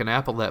throw a fucking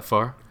apple that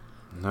far.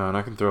 no, and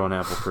I can throw an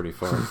apple pretty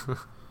far.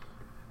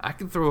 I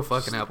can throw a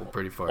fucking apple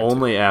pretty far.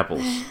 Only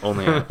apples.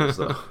 Only apples,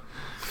 though. Too.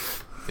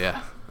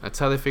 Yeah, that's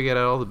how they figured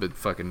out all the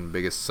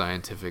biggest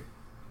scientific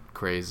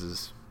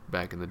crazes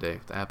back in the day.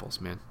 The apples,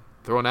 man.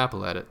 Throw an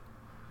apple at it.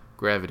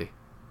 Gravity.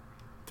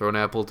 Throw an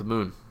apple at the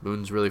moon.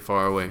 Moon's really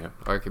far away. Yep.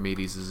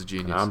 Archimedes is a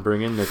genius. I'm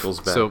bringing nickels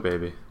back, So-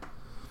 baby.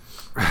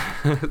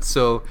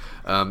 So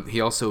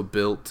he also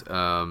built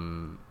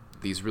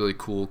these really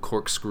cool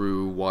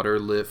corkscrew water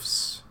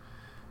lifts.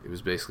 It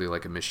was basically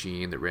like a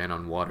machine that ran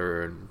on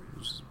water and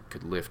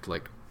could lift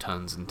like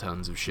tons and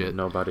tons of shit.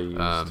 Nobody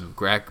used.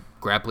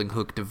 Grappling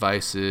hook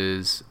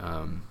devices.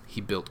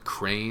 He built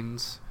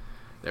cranes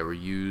that were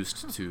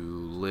used to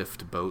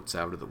lift boats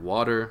out of the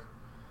water.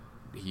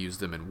 He used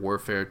them in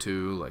warfare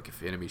too. Like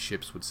if enemy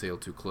ships would sail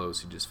too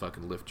close, he'd just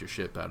fucking lift your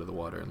ship out of the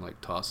water and like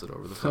toss it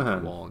over the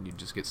fucking wall, and you'd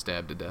just get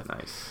stabbed to death.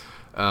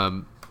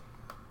 Nice.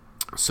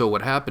 So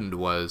what happened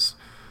was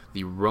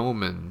the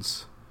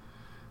Romans,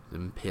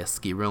 them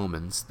pesky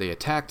Romans, they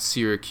attacked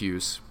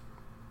Syracuse.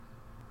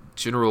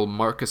 General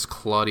Marcus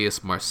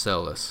Claudius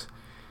Marcellus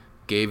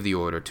gave the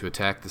order to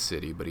attack the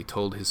city, but he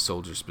told his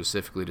soldiers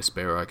specifically to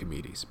spare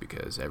Archimedes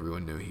because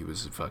everyone knew he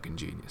was a fucking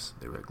genius.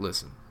 They were like,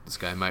 listen, this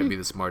guy might be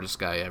the smartest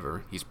guy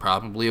ever. He's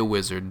probably a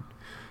wizard.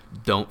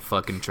 Don't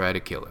fucking try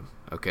to kill him,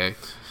 okay?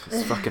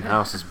 This fucking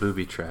house is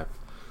booby trapped.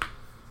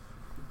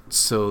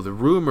 So the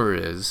rumor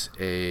is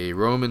a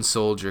Roman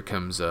soldier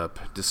comes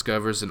up,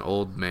 discovers an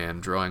old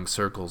man drawing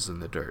circles in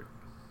the dirt,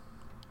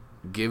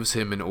 gives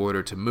him an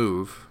order to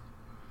move.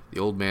 The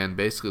old man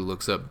basically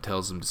looks up and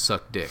tells him to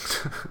suck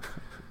dicks.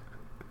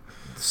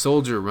 The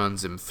soldier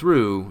runs him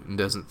through and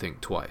doesn't think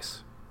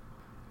twice.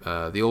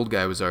 The old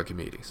guy was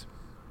Archimedes.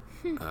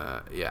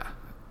 Yeah.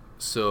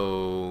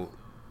 So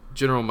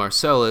General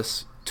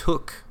Marcellus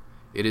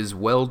it is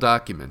well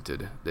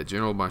documented that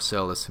General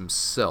Marcellus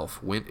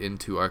himself went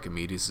into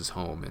Archimedes'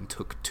 home and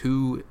took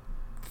two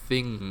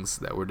things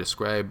that were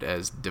described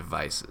as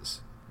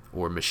devices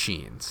or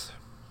machines.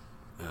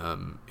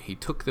 He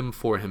took them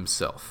for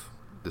himself,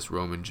 this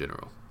Roman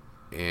general.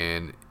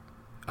 And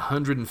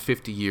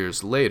 150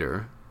 years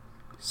later,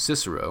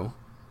 Cicero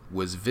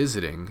was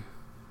visiting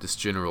this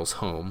general's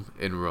home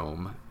in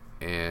Rome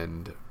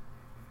and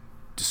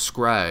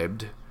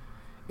described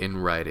in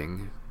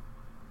writing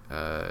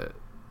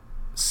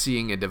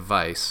seeing a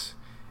device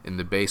in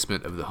the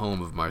basement of the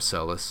home of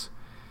Marcellus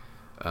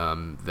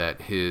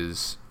that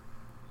his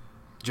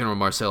General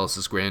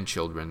Marcellus's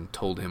grandchildren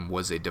told him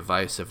was a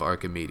device of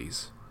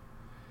Archimedes.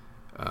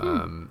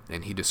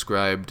 And he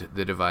described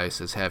the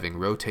device as having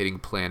rotating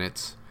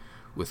planets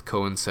with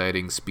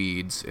coinciding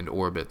speeds and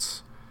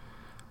orbits.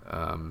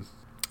 And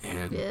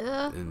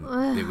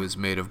it was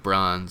made of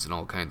bronze and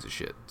all kinds of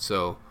shit.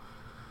 So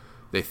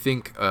they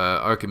think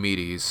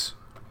Archimedes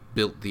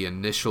built the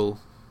initial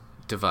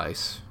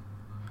device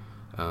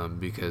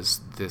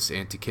because this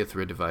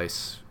Antikythera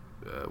device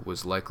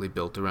was likely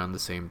built around the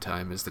same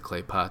time as the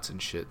clay pots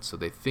and shit. So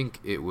they think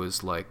it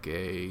was like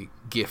a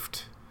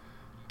gift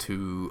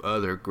to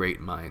other great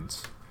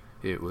minds.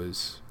 It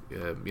was,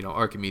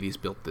 Archimedes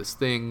built this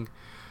thing.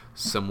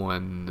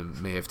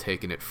 Someone may have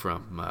taken it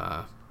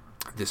from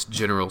this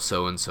General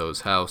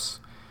so-and-so's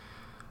house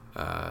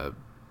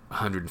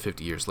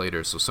 150 years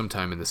later. So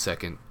sometime in the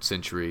 2nd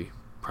century,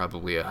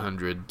 probably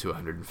 100 to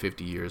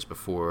 150 years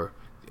before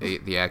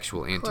the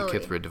actual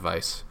Antikythera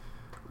device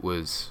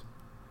was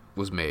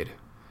made.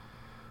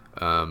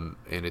 And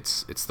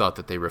it's thought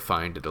that they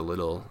refined it a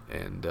little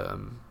and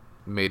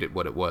made it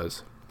what it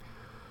was.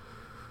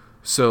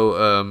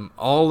 So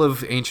all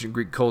of ancient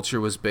Greek culture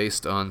was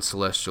based on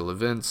celestial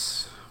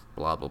events,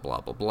 blah, blah,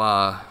 blah, blah,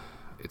 blah.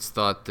 It's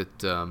thought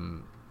that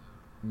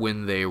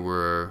when they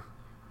were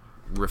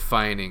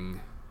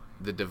refining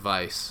the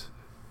device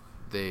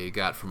they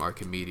got from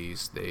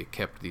Archimedes, they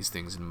kept these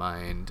things in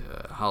mind.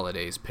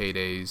 Holidays,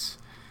 paydays,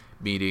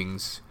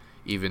 meetings,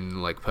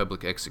 even like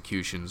public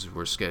executions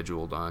were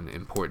scheduled on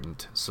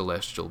important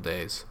celestial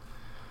days.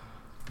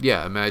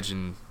 Yeah,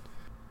 imagine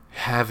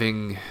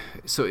having...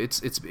 So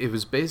it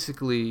was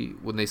basically,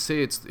 when they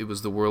say it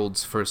was the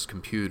world's first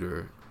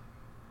computer,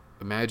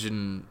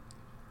 imagine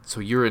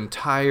the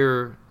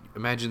entire,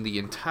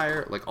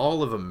 like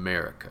all of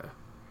America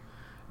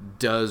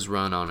does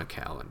run on a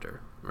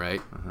calendar,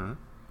 right? Uh-huh.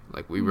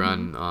 Like we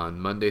run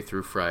on Monday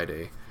through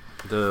Friday.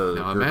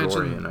 Now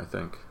Gregorian, I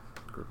think.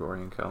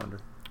 Gregorian calendar.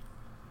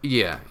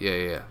 Yeah.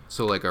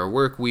 So like our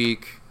work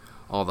week,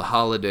 all the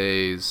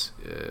holidays,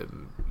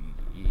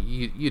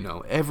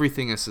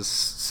 everything a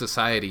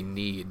society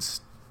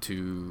needs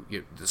to,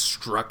 the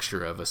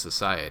structure of a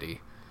society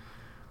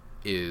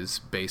is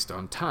based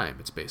on time.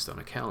 It's based on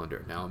a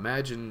calendar. Now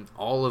imagine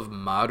all of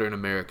modern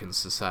American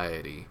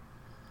society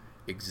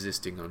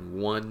existing on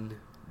one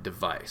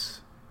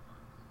device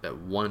that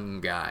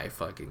one guy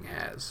fucking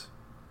has,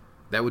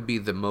 that would be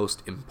the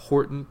most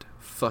important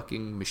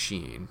fucking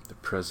machine. The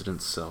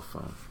president's cell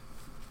phone.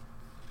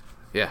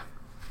 Yeah,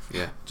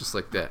 just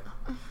like that.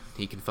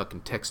 He can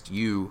fucking text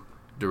you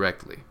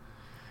directly.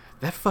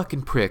 That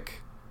fucking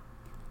prick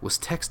was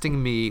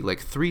texting me like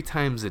 3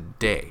 times a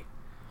day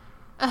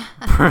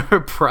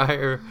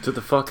prior To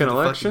the fucking to the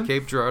election?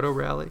 fucking Cape Girardeau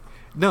rally.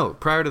 No,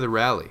 prior to the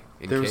rally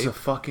in There Cape. was a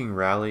fucking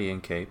rally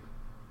in Cape.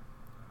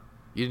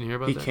 You didn't hear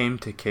about He that? came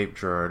to Cape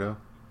Girardeau.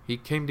 He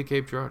came to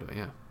Cape Girardeau,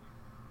 yeah.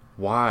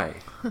 Why?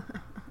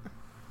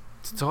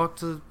 To talk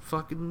to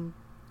fucking,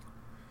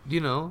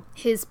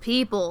 His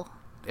people.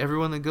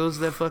 everyone that goes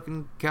to that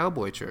fucking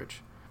cowboy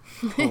church.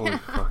 Holy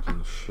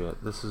fucking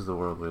shit. This is the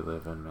world we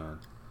live in, man.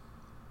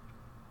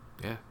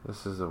 Yeah.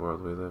 This is the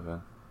world we live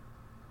in.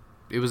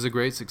 It was a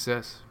great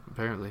success,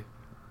 apparently.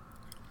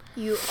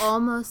 You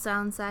almost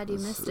sound sad you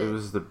missed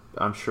it.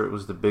 I'm sure it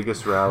was the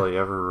biggest rally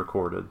ever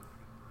recorded.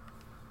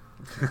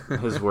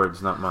 His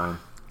words, not mine.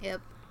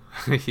 Yep.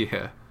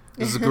 Yeah.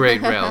 This is a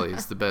great rally.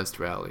 It's the best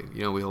rally.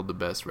 We hold the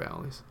best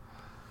rallies.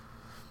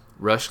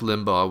 Rush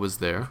Limbaugh was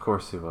there. Of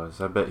course he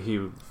was. I bet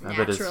his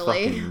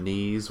Naturally. fucking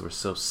knees were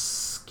so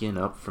skin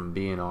up from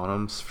being on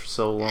them for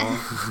so long.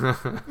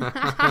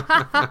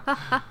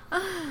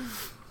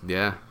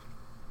 Yeah.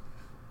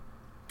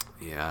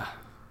 Yeah.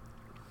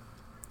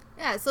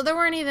 Yeah, so there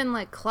weren't even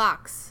like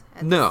clocks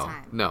at this No,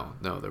 time. no,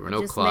 there were It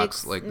no just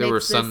clocks. makes There were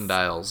this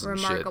sundials and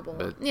remarkable.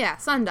 shit. But Yeah,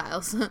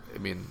 sundials. I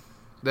mean,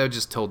 that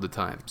just told the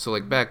time. So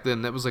like back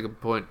then, that was like a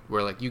point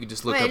where like you could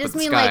just look Right, up I at just the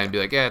mean, sky like- and be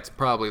like, yeah, it's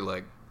probably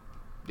like,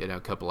 a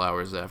couple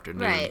hours after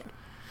noon. Right.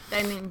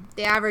 I mean,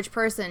 the average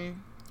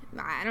person,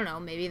 I don't know,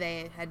 maybe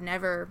they had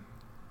never...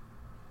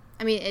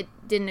 I mean, it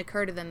didn't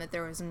occur to them that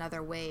there was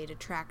another way to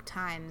track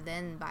time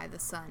than by the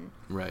sun.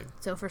 Right.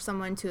 So for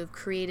someone to have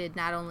created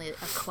not only a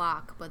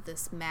clock, but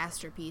this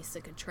masterpiece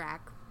that could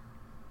track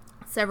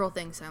several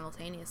things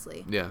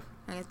simultaneously, Yeah.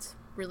 I think it's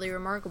really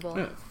remarkable.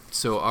 Yeah.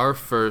 So our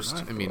first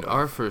Mind-blowing.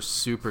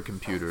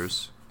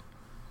 supercomputers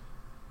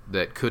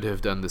that could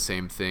have done the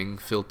same thing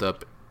filled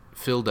up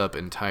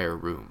entire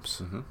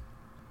rooms. Mm-hmm.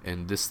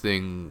 And this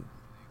thing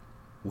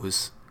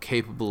was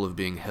capable of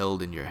being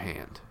held in your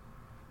hand.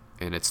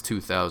 And it's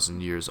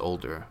 2,000 years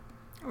older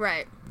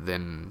Right.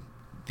 than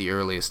the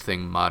earliest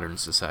thing modern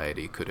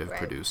society could have Right.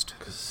 produced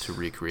 'Cause- to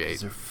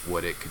recreate their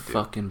what it could do.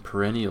 Fucking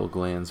perennial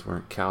glands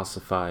weren't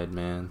calcified,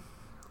 man.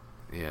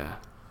 Yeah.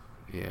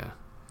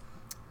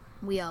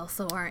 We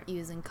also aren't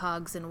using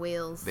cogs and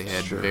wheels. They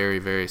had Sure. very,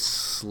 very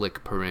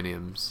slick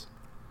perineums.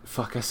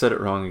 Fuck, I said it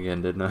wrong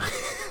again, didn't I?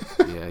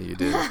 Yeah, you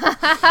did.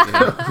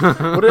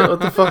 Yeah. what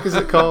the fuck is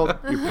it called?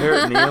 Your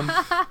peritoneum?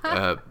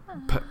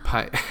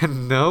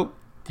 Nope.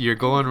 You're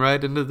going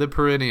right into the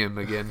perineum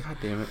again. God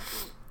damn it.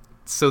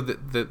 So the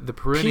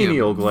perineum,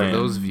 Pineal for gland.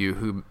 those of you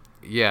who...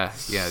 Yeah,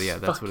 that's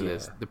Fuck what it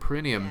is. yeah. The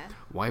perineum, Yeah.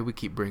 why we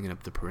keep bringing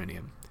up the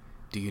perineum.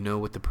 Do you know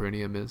what the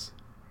perineum is?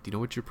 Do you know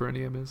what your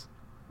perineum is?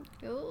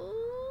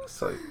 Ooh.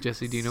 It's like,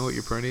 Jesse, do you know what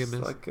your perineum is?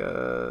 It's like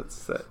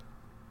it's that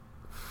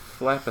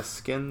flap of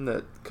skin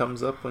that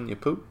comes up when you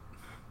poop.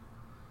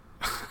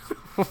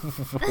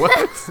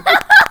 What?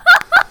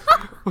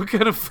 What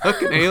kind of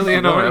fucking alien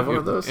You don't are have you? one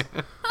of those?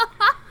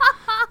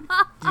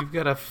 You've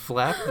got a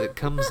flap that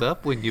comes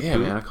up when you Yeah,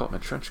 poop? man, I call it my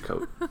trench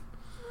coat.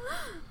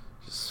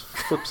 Just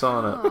flips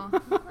on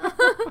up.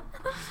 Oh.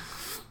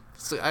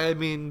 So, I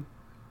mean,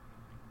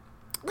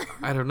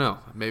 I don't know.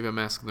 Maybe I'm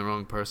asking the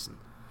wrong person.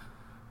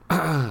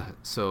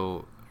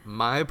 So,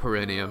 my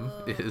perineum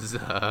is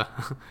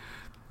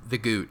the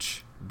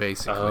gooch,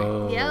 basically.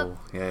 Oh, Yep.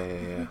 yeah.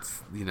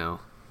 It's,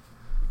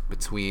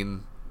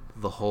 between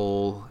the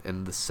hole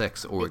and the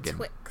sex organ.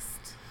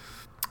 Betwixt.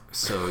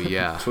 So,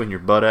 yeah. Between your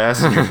butt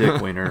ass and your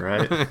dick wiener,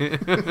 right?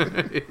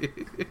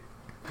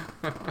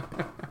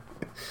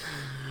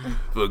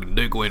 Fucking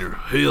dick wiener.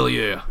 Hell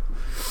yeah.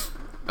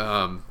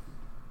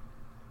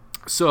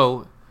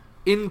 So,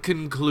 in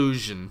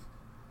conclusion,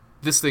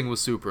 this thing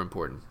was super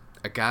important.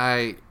 A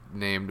guy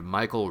named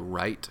Michael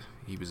Wright,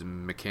 he was a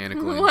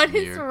mechanical What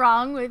engineer. is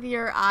wrong with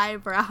your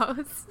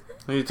eyebrows?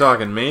 Are you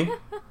talking me?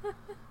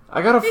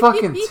 I got a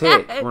fucking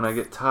tick Yes. when I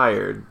get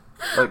tired.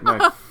 Like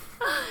my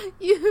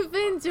You've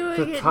been doing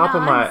the it top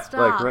of my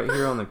nonstop. like right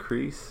here on the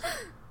crease.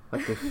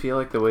 Like they feel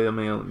like they weigh a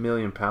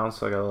million pounds,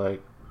 so I gotta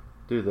like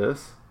do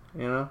this,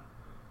 you know?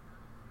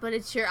 But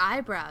it's your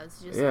eyebrows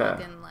just Yeah.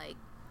 looking like...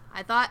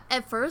 I thought,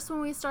 at first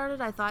when we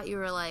started, I thought you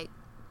were like,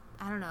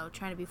 I don't know,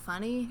 trying to be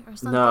funny or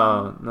something.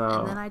 No.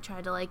 And then I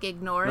tried to like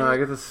ignore No, I it.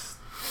 get this.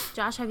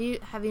 Josh, have you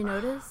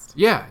noticed?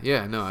 Yeah,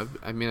 no.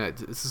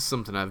 This is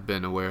something I've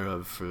been aware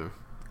of for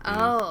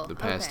the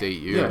past okay.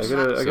 8 Yeah, years.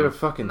 I get a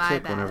fucking My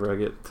tick bad. whenever I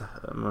get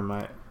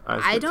my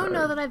eyes. I get don't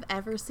know tired. that I've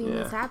ever seen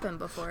this happen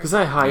before. Because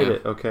I hide Yeah.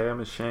 it. Okay, I'm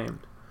ashamed.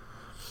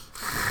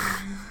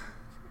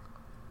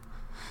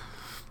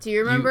 Do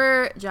you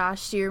remember,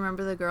 Josh, do you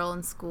remember the girl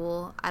in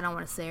school? I don't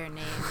want to say her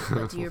name,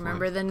 but do you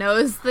remember the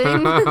nose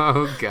thing?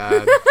 Oh,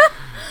 God.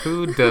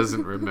 Who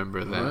doesn't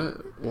remember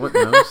that? What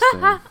nose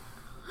thing?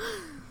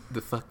 The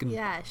fucking...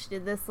 Yeah, she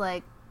did this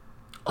like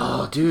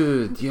Oh,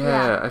 dude, yeah.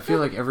 Yeah. I feel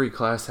like every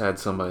class had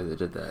somebody that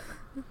did that.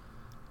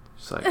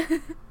 Just like,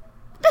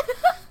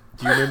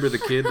 Do you remember the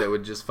kid that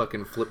would just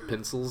fucking flip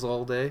pencils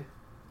all day?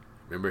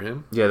 Remember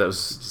him? yeah, that He'd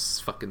was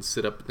just fucking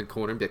sit up in the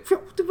corner and be like,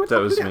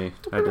 me.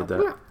 I did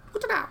that.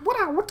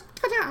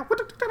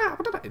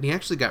 and he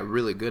actually got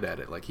really good at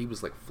it. Like, he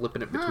was like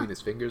flipping it between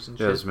his fingers and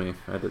shit. That was me.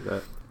 I did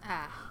that.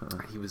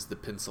 He was the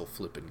pencil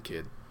flipping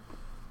kid.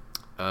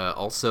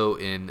 Also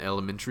in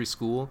elementary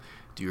school,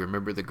 do you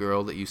remember the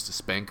girl that used to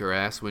spank her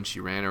ass when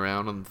she ran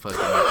around on the fucking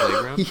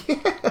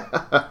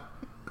playground?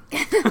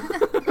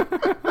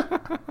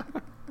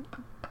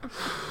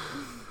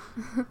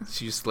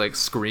 She used to like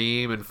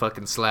scream and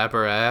fucking slap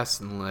her ass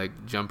and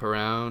like jump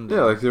around.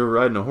 Yeah, like they were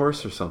riding a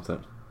horse or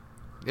something.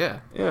 Yeah.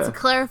 Yeah. To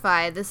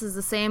clarify, this is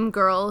the same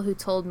girl who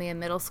told me in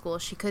middle school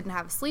she couldn't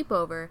have a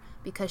sleepover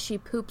because she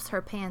poops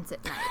her pants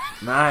at night.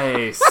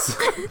 Nice.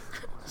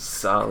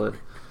 Solid.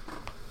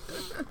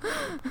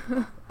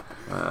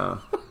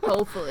 Wow.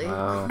 Hopefully.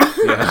 Wow.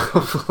 Yeah,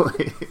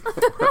 hopefully.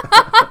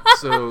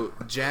 So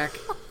Jack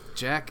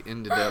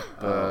ended up.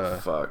 Oh,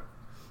 fuck.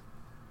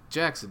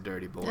 Jack's a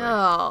dirty boy.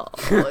 Oh,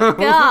 We'll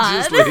God.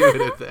 just leave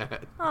it at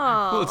that.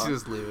 Oh. We'll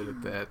just leave it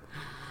at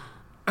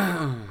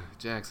that.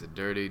 Jack's a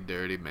dirty,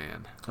 dirty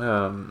man.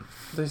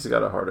 He's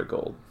got a heart of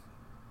gold.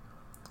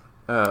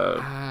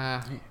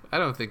 I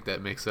don't think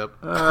that makes up.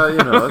 You I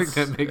know, don't think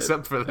that makes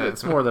up for that.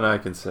 It's more than I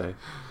can say.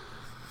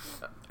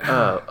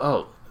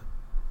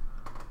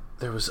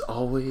 There was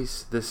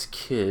always this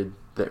kid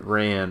that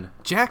ran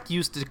Jack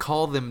used to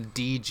call them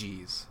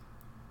DGs.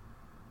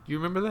 You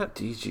remember that?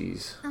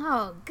 DGs.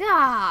 Oh,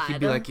 God. He'd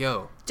be like,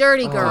 "Yo,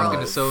 Dirty I'm girl. talking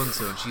to so and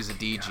so, and she's a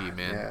DG,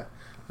 man." Yeah.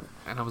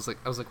 And I was like,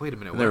 wait a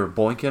minute, And they were what?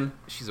 boinking.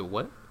 She's a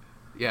what?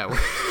 Yeah.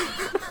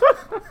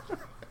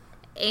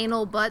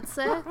 Anal butt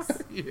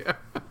sex? Yeah.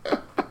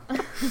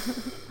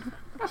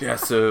 Yeah,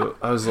 so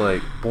I was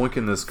like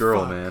boinking this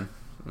girl, man.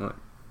 I'm like,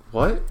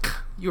 what?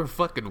 You were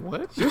fucking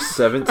what? You're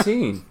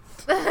 17.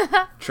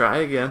 Try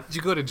again. Did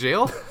you go to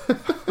jail?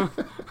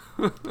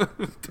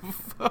 The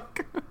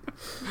fuck?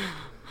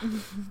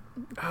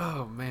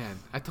 Oh man,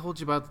 I told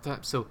you about the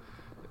time. So,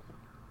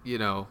 you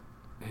know,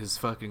 his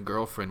fucking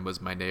girlfriend was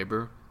my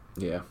neighbor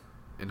Yeah.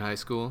 in high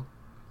school.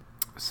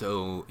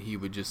 So he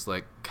would just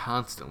like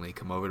constantly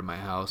come over to my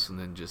house and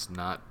then just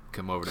not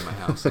come over to my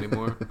house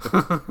anymore.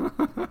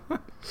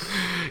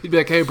 He'd be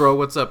like, "Hey bro,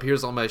 what's up?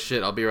 Here's all my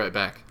shit. I'll be right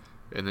back."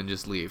 And then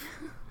just leave.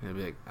 And I'd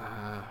be like,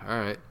 all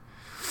right.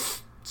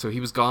 So he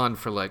was gone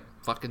for like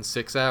fucking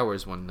 6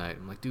 hours one night.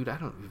 I'm like, dude, I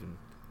don't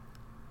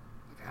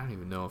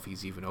even know if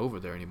he's even over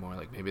there anymore.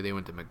 Like maybe they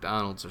went to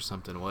McDonald's or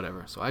something,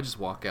 whatever. So I just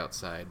walk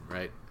outside,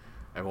 right?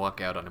 I walk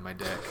out onto my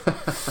deck,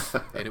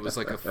 and it was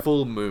like a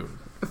full moon,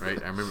 right?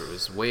 I remember it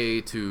was way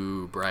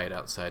too bright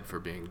outside for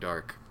being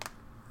dark.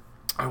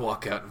 I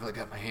walk out and I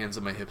got my hands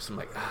on my hips. I'm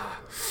like,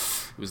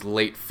 It was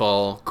late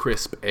fall,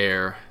 crisp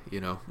air,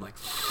 you know. I'm like,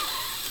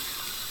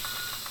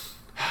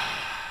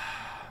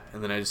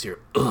 and then I just hear,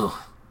 ugh.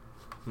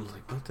 I'm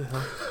like, what the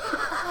hell?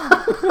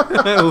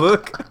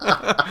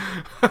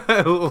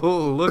 I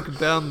look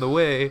down the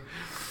way,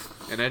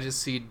 and I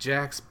just see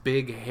Jack's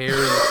big,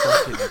 hairy,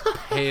 fucking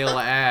pale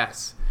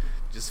ass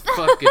just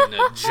fucking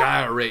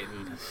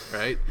gyrating,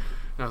 right?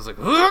 And I was like,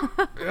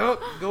 yep,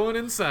 going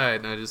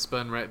inside. And I just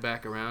spun right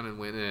back around and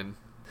went in.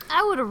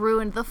 I would have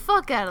ruined the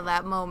fuck out of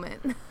that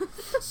moment.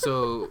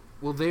 So,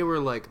 well, they were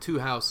like 2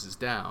 houses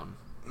down.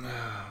 Oh,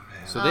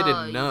 man. So they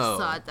didn't know. You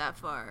saw it that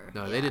far.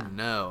 No, Yeah. they didn't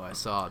know I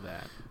saw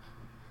that.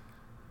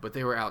 But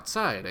they were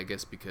outside, I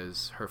guess,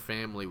 because her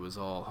family was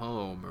all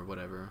home or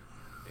whatever,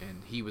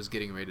 and he was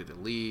getting ready to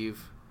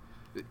leave.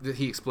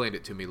 He explained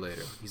it to me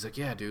later. He's like,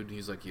 yeah, dude.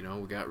 He's like, you know,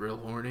 we got real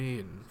horny,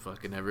 and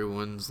fucking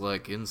everyone's,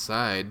 like,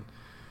 inside.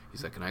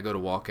 He's like, and I go to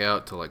walk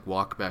out to, like,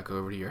 walk back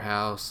over to your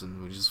house,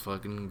 and we just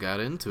fucking got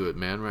into it,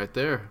 man, right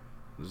there.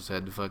 Just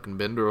had to fucking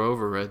bend her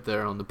over right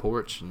there on the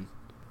porch, and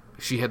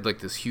she had, like,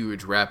 this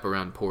huge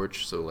wraparound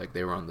porch, so, like,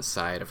 they were on the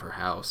side of her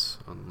house,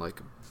 on, like,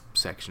 a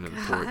section of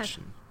the porch,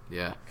 and,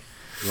 yeah.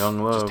 Young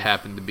love. Just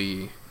happened to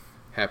be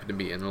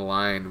in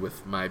line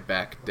with my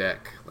back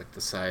deck, like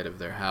the side of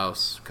their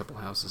house, a couple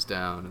houses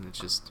down, and it's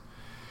just,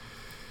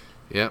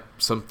 yep,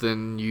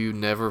 something you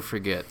never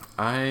forget.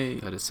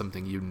 That is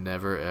something you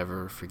never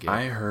ever forget.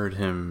 I heard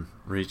him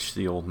reach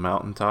the old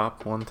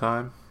mountaintop one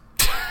time.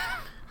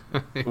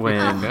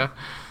 When Yeah.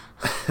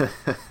 I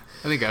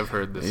think I've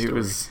heard this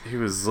story. he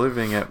was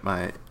living at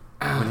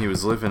when he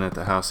was living at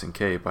the house in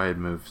Cape. I had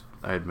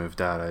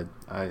moved out.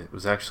 I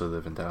was actually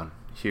living down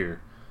here,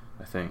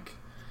 I think.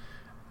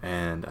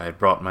 And I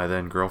brought my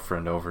then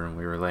girlfriend over, and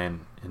we were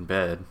laying in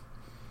bed,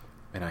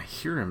 and I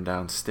hear him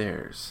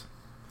downstairs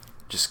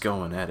just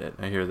going at it.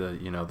 I hear of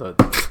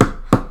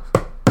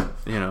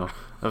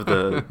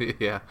the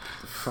Yeah.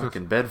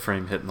 fucking bed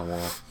frame hitting the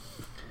wall.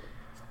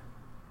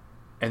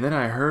 And then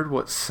I heard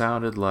what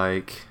sounded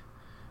like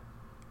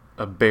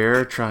a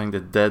bear trying to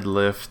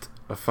deadlift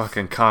a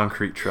fucking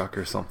concrete truck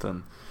or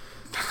something.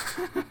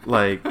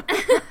 Like,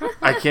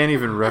 I can't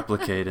even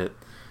replicate it.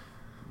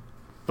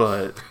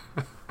 But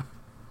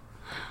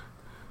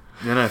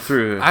Then I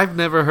threw. I've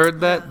never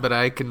heard that, but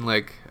I can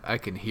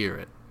hear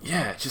it.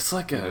 Yeah, just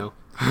like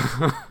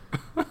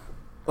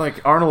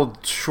like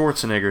Arnold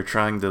Schwarzenegger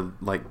trying to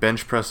like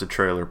bench press a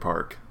trailer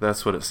park.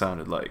 That's what it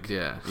sounded like.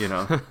 Yeah, you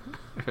know,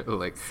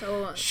 like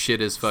So shit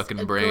his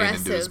fucking brain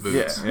into his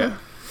boots. Yeah.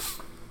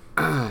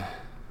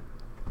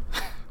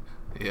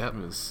 Yep.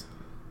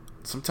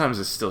 Sometimes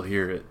I still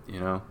hear it. You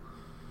know.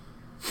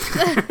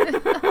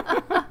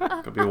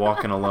 I'll be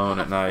walking alone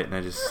at night and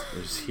I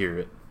just hear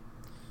it.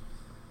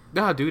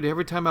 Nah, dude,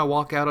 every time I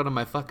walk out onto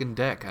my fucking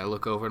deck, I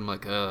look over and I'm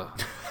like,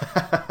 ugh.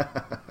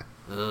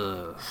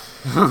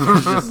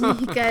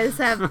 You guys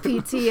have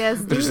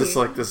PTSD. There's just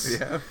like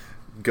this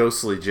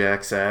ghostly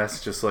Jack's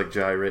ass just like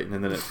gyrating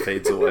and then it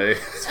fades away.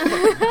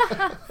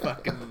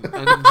 Fucking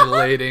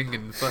undulating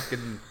and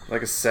fucking...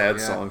 Like a sad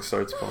song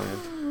starts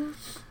playing.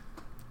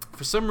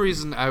 For some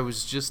reason, I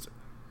was just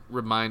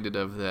reminded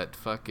of that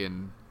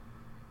fucking...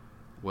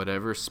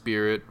 whatever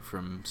spirit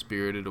from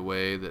Spirited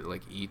Away that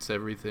like eats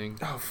everything.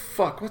 Oh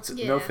fuck! What's it?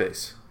 Yeah. No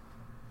Face.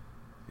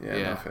 Yeah,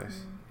 No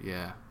Face.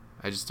 Yeah,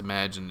 I just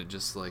imagined it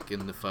just like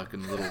in the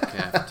fucking little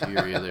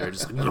cafeteria there,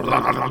 just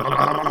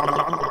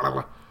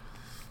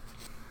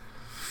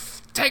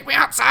take me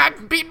outside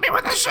and beat me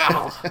with a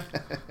shovel.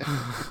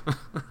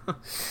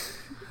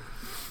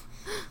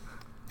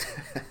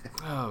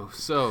 Oh,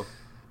 so,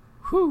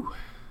 whew,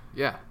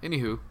 yeah.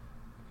 Anywho,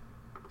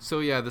 so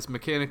yeah, this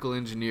mechanical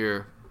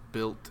engineer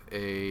built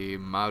a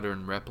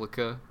modern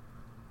replica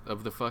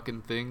of the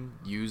fucking thing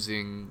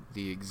using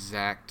the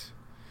exact...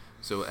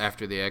 So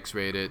after they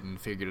x-rayed it and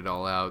figured it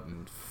all out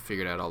and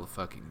figured out all the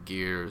fucking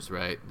gears,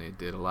 right? And they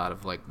did a lot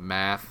of, like,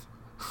 math.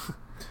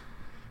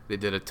 They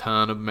did a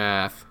ton of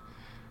math.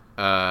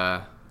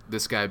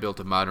 This guy built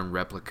a modern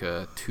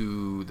replica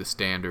to the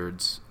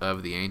standards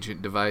of the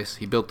ancient device.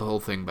 He built the whole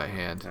thing by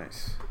hand.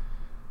 Nice.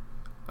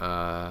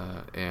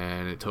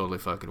 And it totally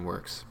fucking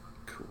works.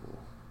 Cool.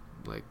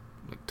 Like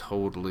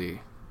totally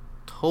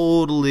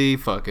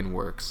fucking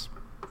works.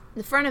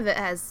 The front of it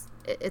has,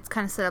 it's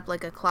kind of set up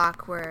like a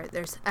clock where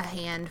there's a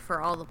hand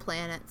for all the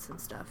planets and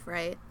stuff,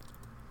 right?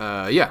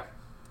 Yeah.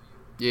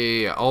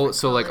 All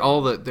so like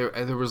all the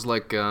there was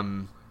like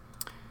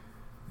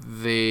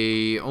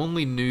they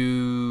only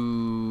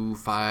knew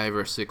 5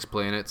 or 6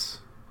 planets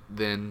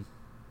then,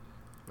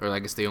 or I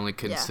guess they only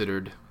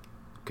considered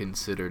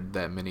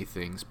that many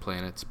things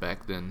planets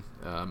back then.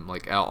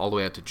 Like all the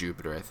way out to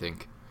Jupiter, I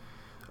think.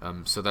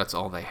 So that's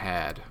all they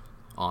had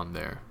on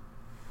there.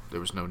 There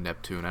was no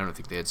Neptune. I don't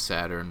think they had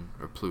Saturn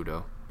or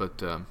Pluto.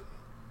 But,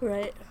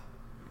 right.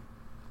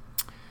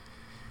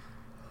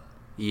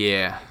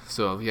 Yeah.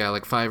 So, yeah,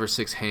 like 5 or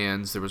 6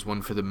 hands. There was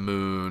one for the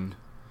moon.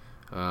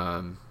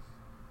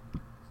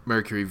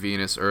 Mercury,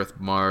 Venus, Earth,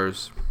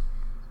 Mars.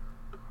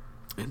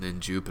 And then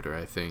Jupiter,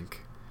 I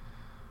think.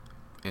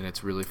 And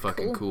it's really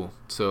fucking cool.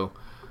 So,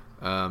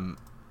 now,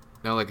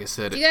 like I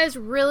said... Do you guys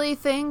really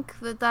think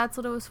that that's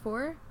what it was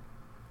for?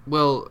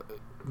 Well,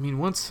 I mean,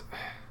 once...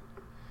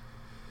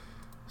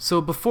 So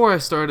before I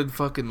started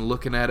fucking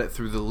looking at it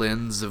through the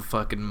lens of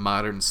fucking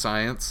modern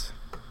science,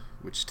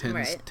 which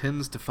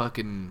tends to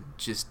fucking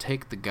just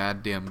take the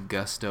goddamn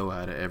gusto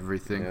out of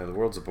everything. Yeah, the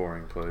world's a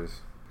boring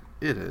place.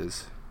 It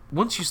is.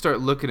 Once you start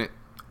looking at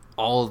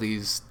all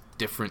these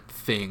different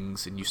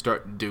things and you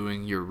start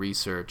doing your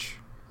research,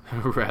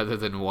 rather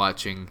than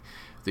watching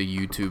the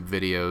YouTube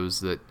videos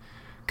that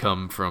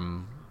come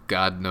from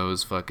God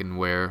knows fucking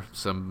where,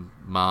 some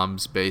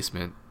mom's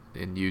basement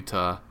in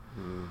Utah.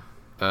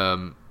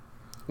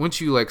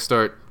 Once you like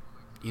start,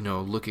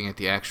 looking at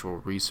the actual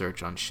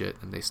research on shit,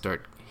 and they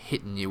start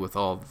hitting you with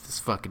all this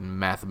fucking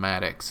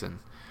mathematics and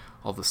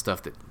all the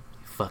stuff that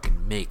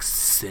fucking makes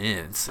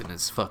sense and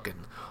is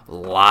fucking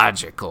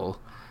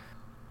logical,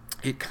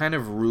 it kind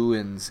of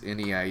ruins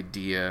any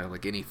idea,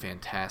 like any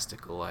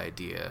fantastical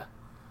idea,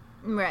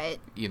 right?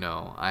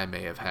 I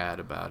may have had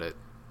about it.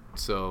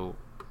 So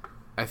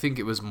I think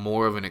it was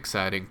more of an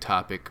exciting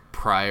topic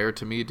prior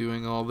to me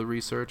doing all the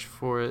research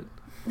for it.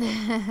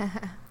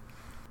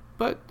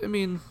 But, I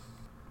mean,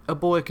 a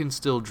boy can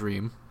still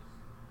dream.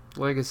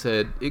 Like I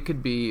said, it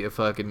could be a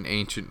fucking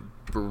ancient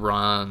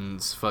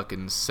bronze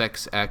fucking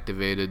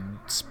sex-activated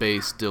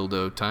space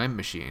dildo time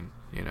machine,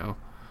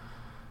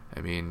 I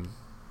mean,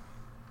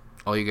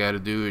 all you gotta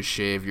do is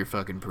shave your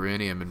fucking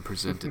perineum and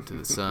present it to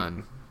the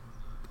sun.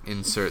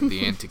 Insert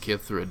the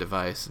Antikythera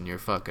device and you're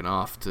fucking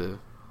off to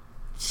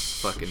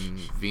fucking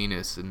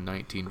Venus in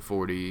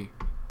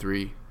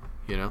 1943,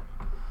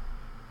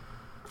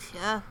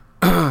 Yeah.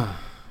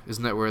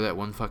 Isn't that where that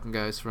one fucking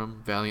guy's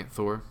from? Valiant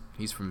Thor?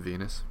 He's from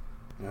Venus.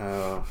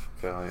 Oh,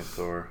 Valiant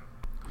Thor.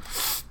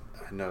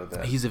 I know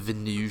that. He's a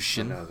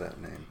Venusian. I know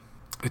that name.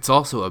 It's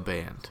also a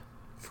band.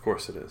 Of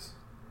course it is.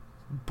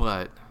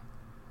 But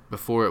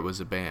before it was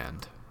a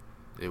band,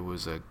 it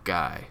was a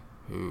guy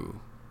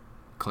who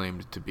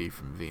claimed to be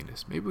from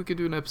Venus. Maybe we could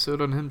do an episode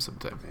on him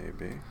sometime.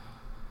 Maybe.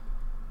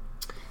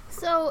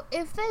 So,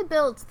 if they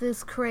built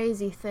this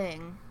crazy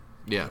thing...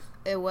 Yeah.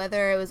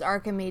 Whether it was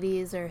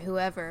Archimedes or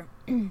whoever...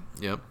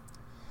 Yep.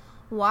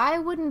 Why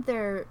wouldn't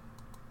there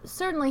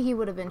certainly he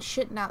would have been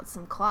shitting out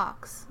some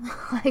clocks.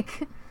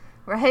 Like,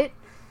 right?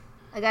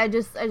 Like, I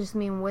just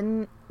mean,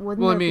 wouldn't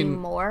there be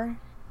more?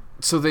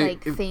 So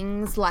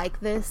things like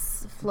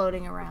this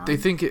floating around? They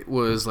think it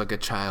was like a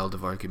child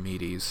of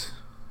Archimedes,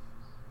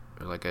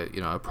 or like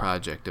a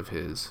project of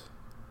his.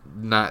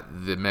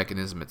 Not the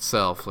mechanism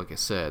itself, like I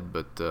said,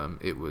 but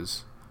it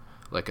was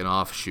like an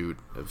offshoot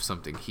of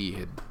something he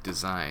had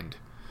designed.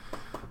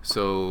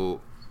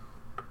 So,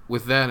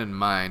 with that in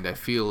mind, I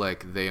feel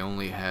like they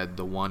only had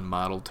the one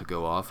model to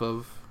go off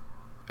of.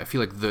 I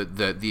feel like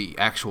the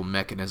actual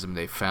mechanism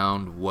they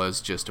found was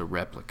just a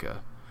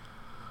replica,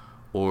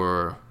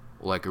 or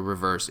like a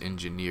reverse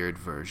engineered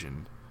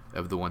version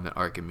of the one that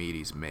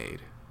Archimedes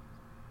made.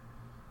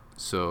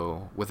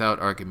 So, without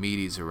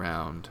Archimedes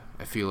around,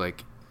 I feel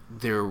like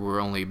there were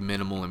only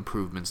minimal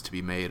improvements to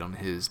be made on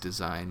his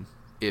design,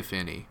 if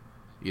any.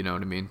 You know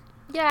what I mean?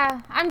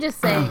 Yeah, I'm just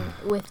saying,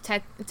 with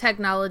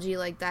technology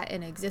like that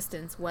in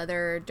existence,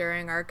 whether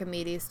during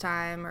Archimedes'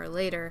 time or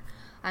later,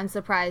 I'm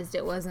surprised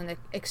it wasn't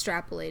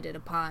extrapolated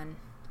upon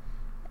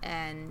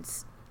and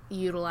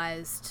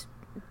utilized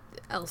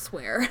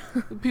elsewhere.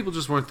 People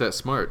just weren't that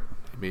smart.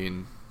 I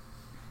mean,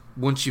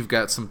 once you've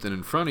got something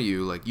in front of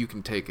you, like, you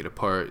can take it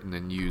apart and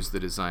then use the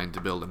design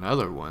to build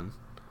another one.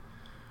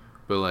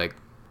 But, like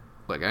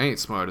I ain't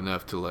smart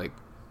enough to, like,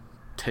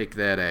 take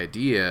that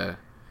idea.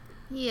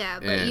 Yeah,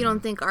 but you don't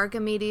think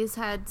Archimedes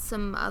had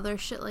some other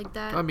shit like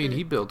that? I mean,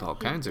 he built all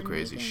kinds of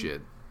crazy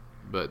shit.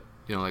 But,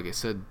 like I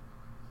said,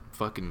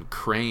 fucking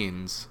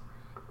cranes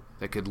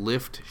that could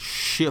lift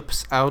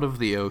ships out of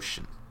the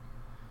ocean.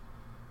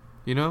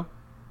 You know?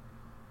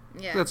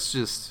 Yeah. That's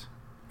just,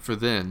 for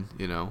then,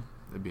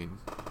 I mean...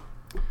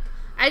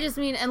 I just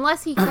mean,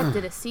 unless he kept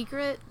it a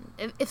secret,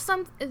 if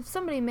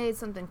somebody made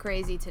something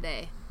crazy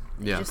today,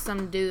 just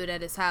some dude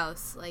at his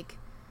house, like,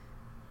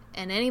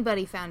 and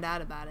anybody found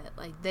out about it,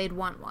 like, they'd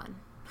want one.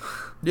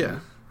 Yeah.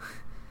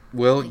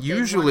 Well, like,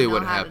 usually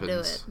what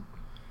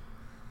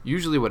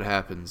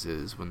happens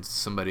is when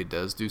somebody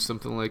does do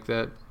something like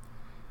that,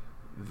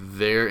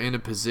 they're in a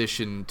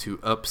position to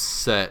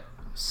upset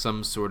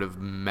some sort of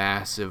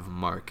massive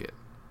market.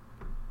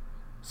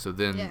 So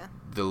then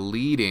the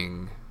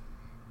leading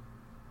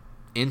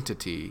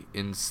entity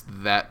in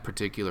that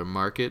particular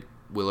market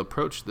will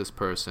approach this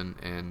person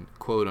and,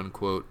 quote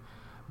unquote,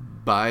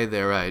 buy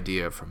their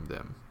idea from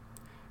them.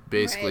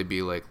 Basically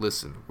be like,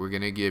 listen, we're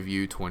going to give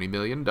you $20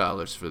 million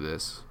for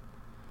this.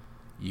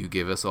 You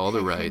give us all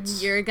the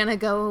rights. You're going to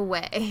go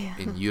away.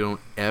 And you don't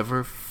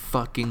ever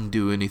fucking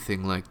do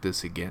anything like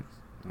this again.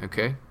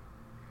 Okay?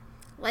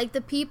 Like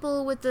the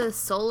people with the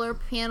solar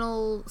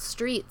panel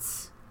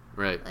streets.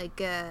 Right. Like,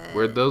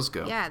 where'd those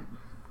go? Yeah.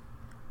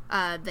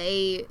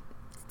 They,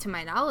 to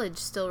my knowledge,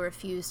 still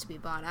refuse to be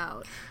bought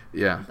out.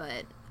 Yeah.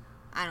 But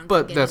I don't think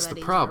anybody's that's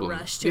the problem. In a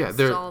rush to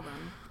install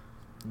them.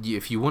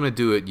 If you want to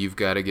do it, you've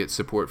got to get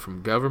support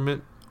from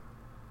government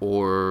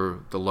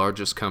or the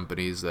largest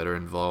companies that are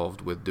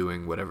involved with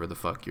doing whatever the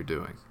fuck you're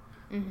doing.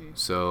 Mm-hmm.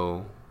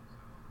 So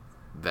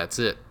that's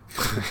it.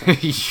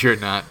 You're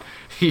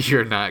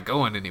not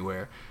going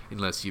anywhere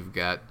unless you've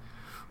got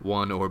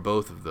one or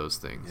both of those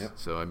things. Yep.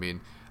 So I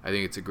mean, I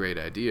think it's a great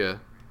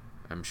idea.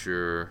 I'm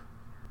sure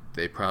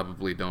they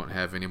probably don't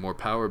have any more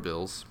power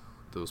bills,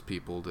 those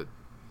people that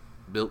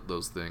built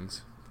those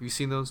things. Have you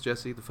seen those,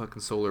 Jesse? The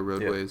fucking solar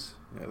roadways?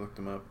 Yeah, I looked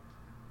them up.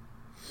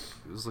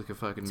 It was like a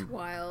fucking... It's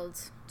wild.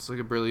 It's like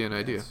a brilliant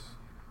idea.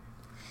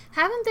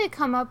 Haven't they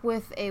come up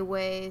with a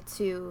way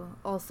to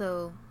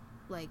also,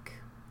 like,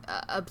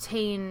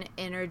 obtain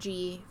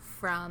energy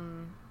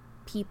from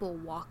people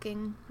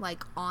walking,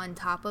 like, on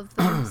top of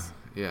things?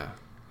 Yeah.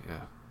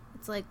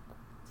 It's like,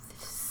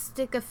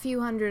 stick a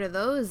few hundred of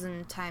those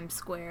in Times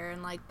Square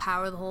and, like,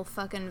 power the whole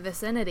fucking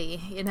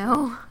vicinity, you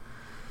know?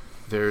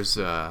 There's,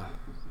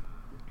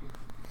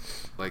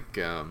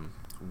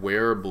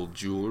 wearable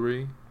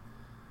jewelry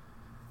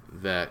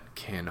that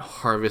can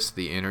harvest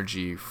the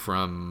energy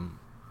from,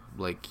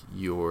 like,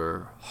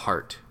 your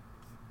heart,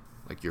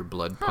 like your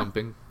blood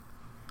pumping,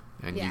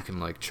 and you can,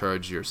 like,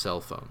 charge your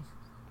cell phone.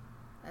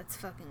 That's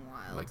fucking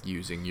wild. Like,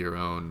 using your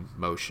own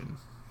motion.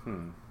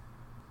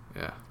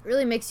 Yeah. It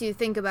really makes you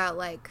think about,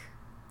 like,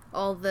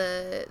 all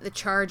the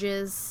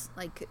charges,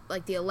 like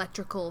the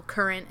electrical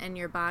current in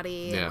your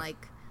body, and,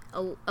 like,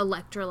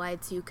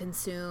 electrolytes you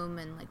consume,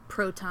 and, like,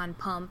 proton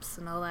pumps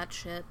and all that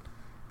shit.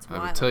 It's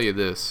wild. I will tell you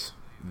this.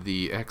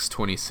 The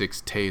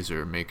X26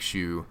 taser makes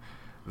you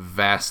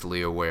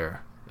vastly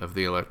aware of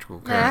the electrical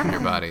current in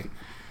your body.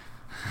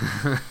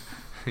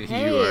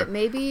 Hey,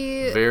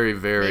 maybe very,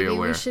 very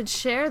aware. We should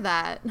share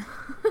that.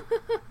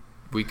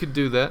 We could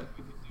do that.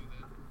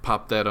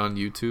 Pop that on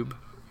YouTube.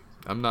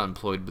 I'm not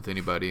employed with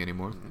anybody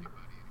anymore.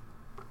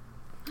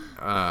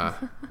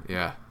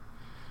 Yeah.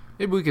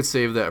 Maybe we could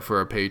save that for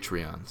our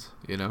Patreons,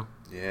 you know?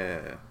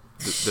 Yeah.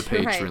 The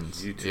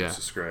patrons. Right. YouTube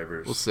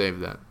subscribers. We'll save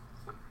that.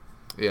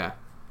 Yeah.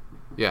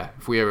 Yeah,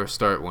 if we ever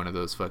start one of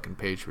those fucking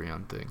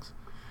Patreon things.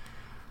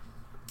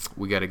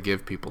 We gotta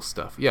give people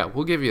stuff. Yeah,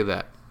 we'll give you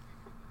that.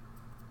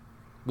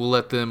 We'll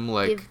let them,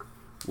 like...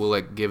 We'll,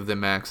 like, give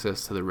them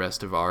access to the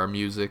rest of our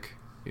music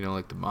You know,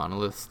 like the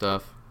monolith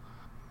stuff.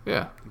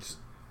 Yeah. Just,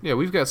 Yeah,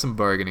 we've got some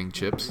bargaining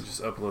chips. you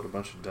just upload a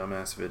bunch of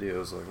dumbass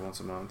videos like once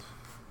a month.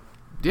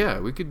 Yeah,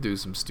 we could do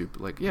some stupid,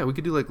 like, we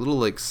could do like little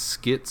like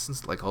skits,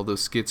 and like all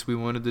those skits we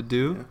wanted to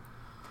do. Yeah.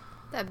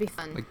 That'd be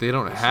fun. Like, they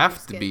don't We should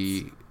have do to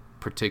be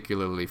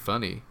particularly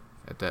funny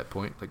at that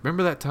point. Like,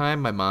 remember that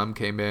time my mom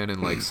came in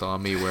and like saw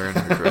me wearing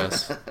her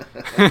dress?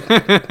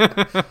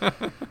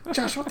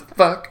 Josh, what the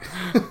fuck?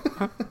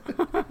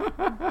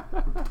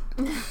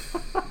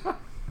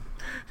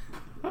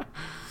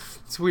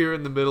 So we were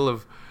in the middle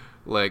of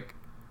like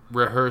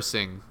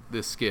rehearsing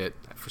this skit.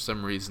 For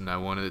some reason, I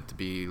wanted it to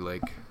be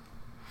like,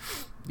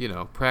 you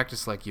know,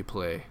 practice like you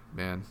play,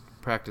 man.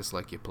 Practice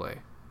like you play.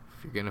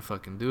 If you're gonna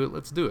fucking do it,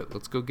 let's do it.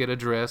 Let's go get a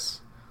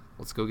dress.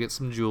 Let's go get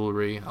some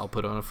jewelry. I'll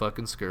put on a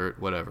fucking skirt,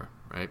 whatever,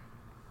 right?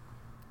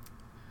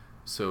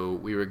 So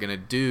we were gonna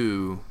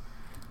do,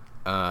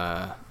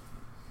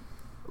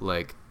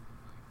 like,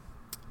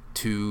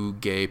 two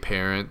gay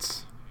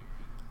parents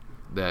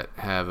that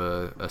have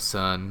a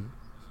son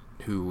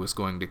who was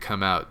going to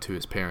come out to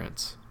his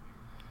parents,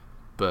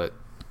 but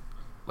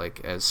like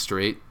as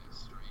straight.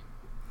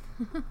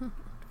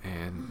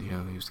 And, you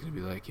know, he was going to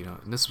be like, you know,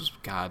 and this was,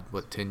 God,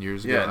 what, 10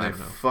 years ago? Yeah, and I they don't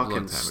know,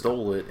 fucking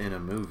stole it in a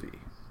movie.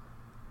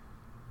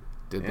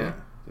 Did Yeah.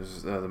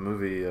 There's the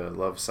movie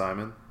Love,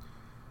 Simon.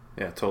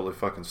 Yeah, totally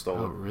fucking they? stole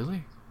Oh, it.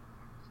 really?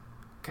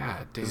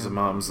 God damn. Because the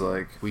mom's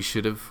like... We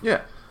should have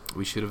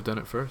done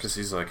it first. Because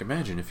he's like,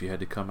 imagine if you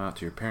had to come out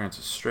to your parents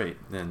as straight.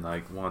 Then,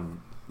 like,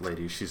 one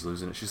lady, she's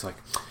losing it. She's like,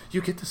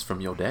 you get this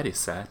from your daddy's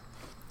side.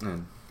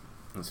 And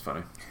that's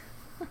funny.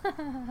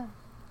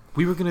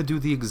 We were going to do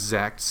the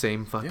exact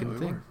same fucking we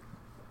thing. were.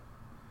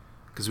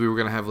 Because we were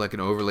going to have, like, an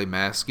overly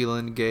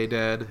masculine gay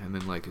dad and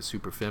then, like, a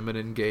super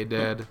feminine gay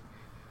dad.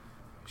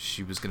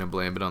 She was going to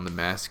blame it on the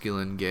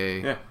masculine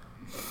gay. Yeah.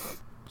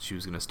 She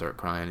was going to start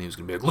crying. He was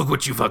going to be like, look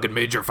what you fucking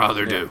made your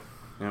father do.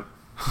 Yep.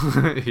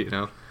 You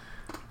know?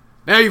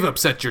 Now you've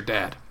upset your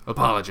dad.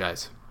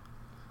 Apologize.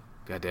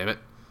 God damn it.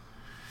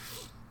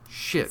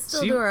 Shit.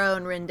 Still do our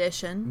own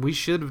rendition. We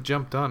should have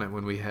jumped on it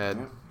when we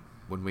had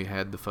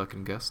Yeah. the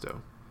fucking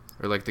gusto.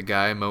 Or like the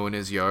guy mowing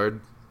his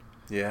yard.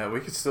 Yeah, we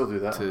could still do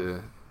that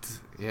one.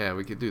 Yeah,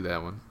 we could do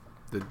that one.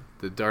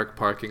 The dark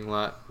parking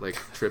lot, like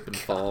trip and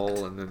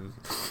fall, and then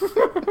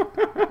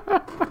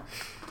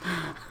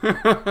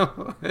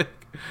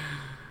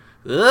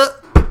like,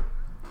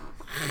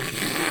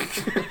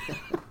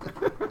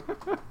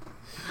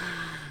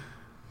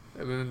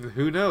 and then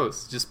who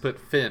knows? Just put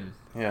Finn.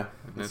 Yeah.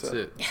 And that's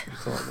it.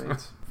 That's all it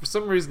needs. For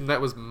some reason,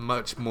 that was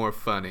much more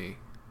funny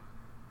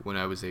when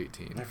I was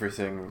 18.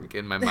 Everything... Like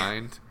in my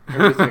mind.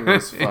 Everything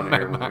was In my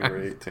funnier when we were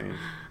mind. 18.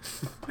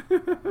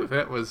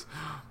 That was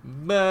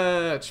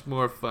much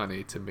more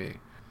funny to me.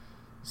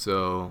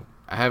 So,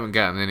 I haven't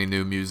gotten any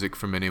new music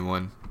from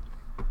anyone.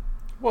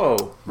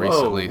 Whoa.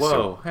 Recently, Whoa.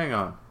 so- Hang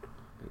on.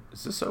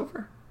 Is this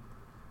over?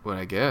 What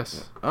I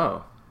guess.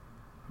 Oh.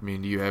 I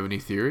mean, do you have any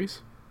theories?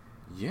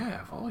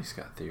 Yeah, I've always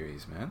got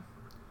theories, man.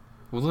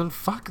 Well, then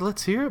fuck,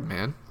 let's hear it,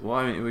 man. Well,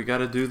 I mean, we got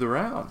to do the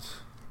rounds.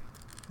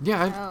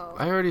 Yeah,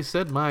 I already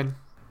said mine.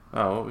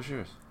 Oh, what was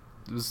yours?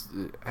 It was,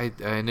 I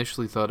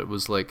initially thought it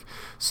was like,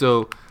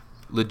 so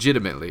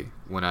legitimately,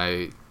 when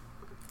I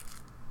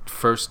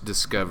first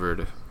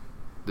discovered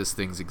this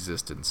thing's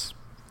existence,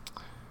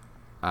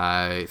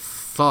 I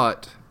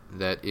thought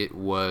that it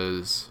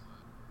was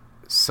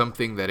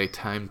something that a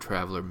time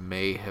traveler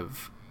may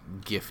have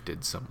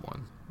gifted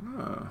someone.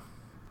 Oh.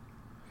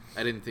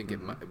 I didn't think it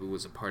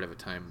was a part of a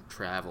time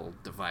travel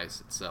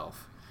device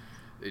itself.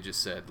 They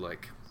just said,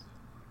 like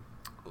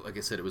I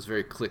said, it was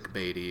very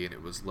clickbaity, and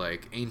it was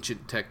like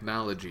ancient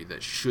technology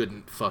that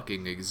shouldn't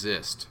fucking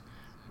exist,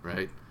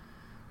 right?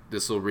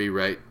 This will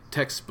rewrite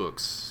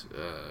textbooks,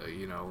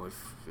 you know,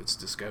 if it's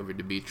discovered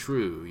to be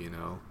true, you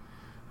know.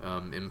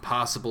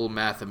 Impossible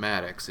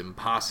mathematics,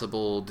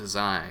 impossible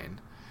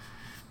design.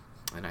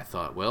 And I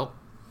thought, well,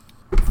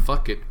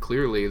 fuck it,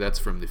 clearly that's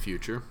from the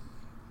future,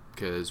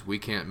 because we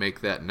can't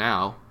make that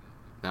now,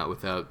 not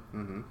without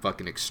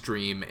fucking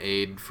extreme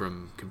aid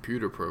from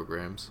computer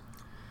programs.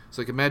 It's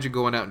like, imagine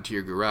going out into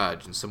your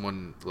garage and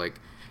someone, like,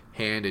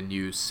 handing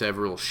you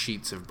several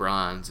sheets of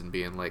bronze and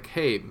being like,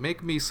 hey,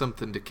 make me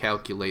something to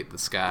calculate the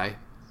sky.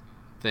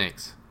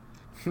 Thanks.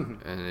 And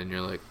then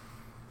you're like,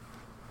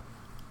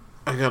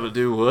 I gotta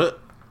do what?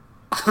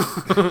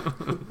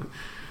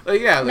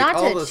 Like, yeah, like, Not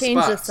all to the change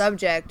the spots.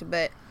 subject,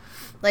 but,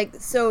 like,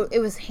 so it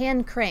was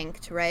hand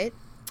cranked, right?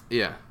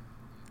 Yeah.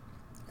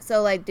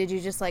 So, like, did you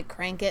just, like,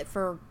 crank it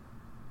for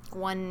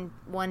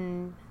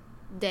one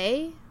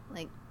day?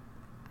 Like,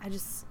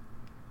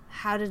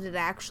 how did it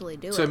actually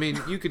do it? So, I mean,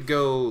 you could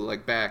go,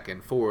 like, back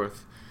and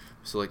forth.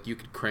 So, like, you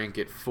could crank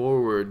it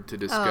forward to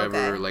discover,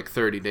 okay. like,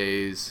 30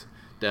 days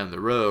down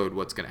the road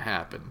what's going to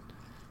happen,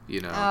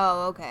 you know?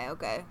 Oh,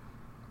 okay.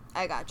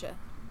 I gotcha.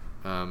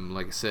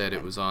 Like I said,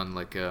 it was on,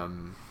 like,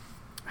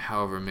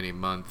 however many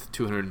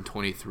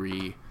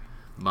 223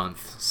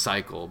 month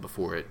cycle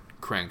before it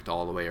cranked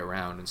all the way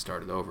around and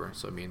started over.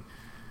 So, I mean...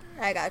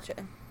 I gotcha.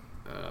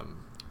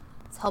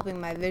 It's helping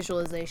my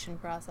visualization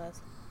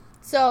process.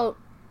 So,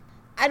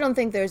 I don't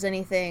think there's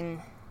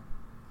anything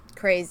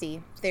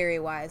crazy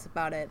theory-wise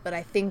about it, but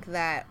I think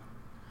that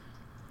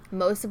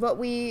most of what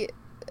we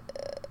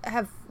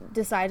have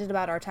decided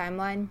about our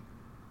timeline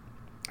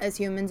as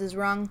humans is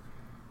wrong,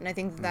 and I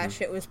think that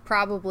shit was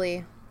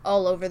probably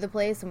all over the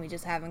place and we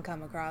just haven't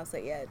come across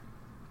it yet.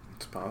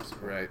 It's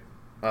possible. Right.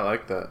 I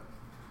like that.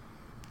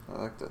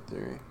 I like that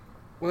theory.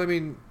 Well, I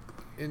mean,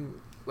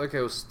 like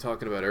I was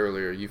talking about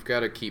earlier, you've got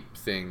to keep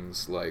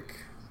things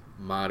like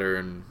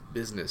modern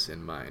business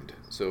in mind.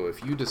 So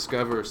if you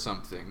discover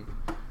something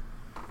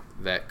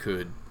that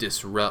could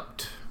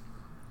disrupt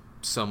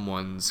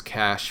someone's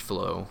cash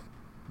flow,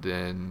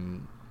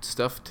 then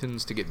stuff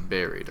tends to get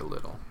buried a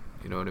little.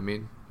 You know what I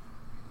mean?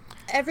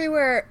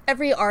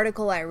 Every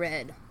article I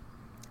read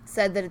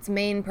said that its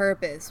main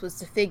purpose was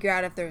to figure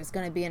out if there was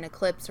going to be an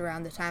eclipse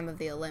around the time of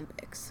the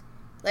Olympics.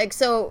 Like,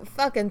 so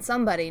fucking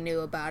somebody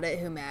knew about it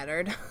who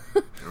mattered.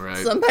 Right.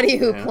 Somebody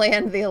who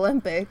planned the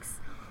Olympics.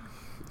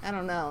 I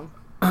don't know.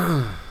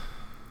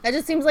 That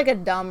just seems like a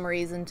dumb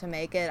reason to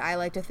make it. I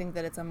like to think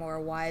that it's a more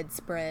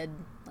widespread,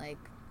 like,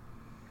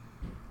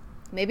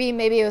 maybe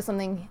it was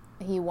something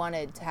he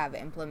wanted to have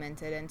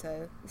implemented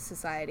into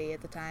society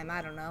at the time.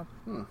 I don't know.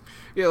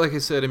 Yeah, like I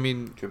said, I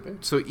mean,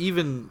 so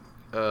even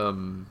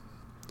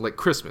like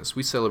Christmas,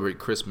 we celebrate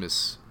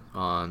Christmas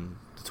on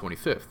the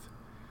 25th.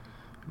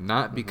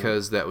 Not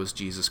because that was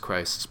Jesus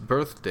Christ's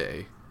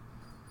birthday,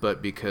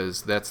 but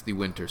because that's the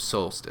winter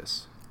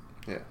solstice.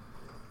 Yeah.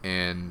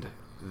 And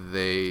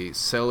they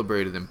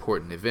celebrated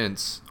important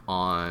events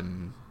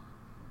on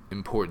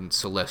important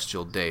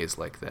celestial days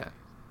like that.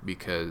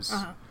 Because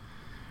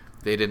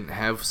they didn't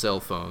have cell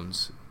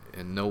phones,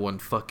 and no one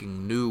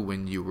fucking knew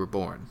when you were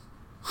born.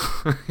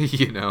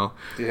 You know?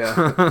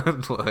 Yeah.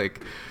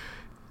 Like,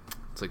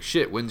 it's like,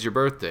 shit, when's your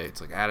birthday?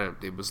 It's like,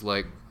 it was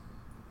like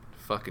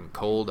fucking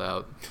cold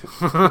out.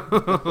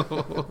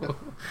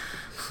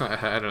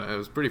 I don't know, it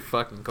was pretty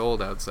fucking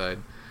cold outside.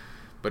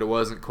 But it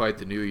wasn't quite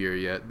the new year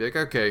yet. Be like,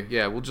 okay,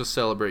 yeah, we'll just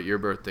celebrate your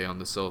birthday on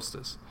the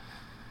solstice.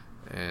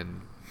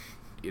 And,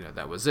 you know,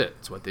 that was it.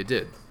 That's what they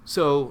did.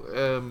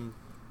 So,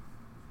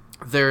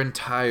 their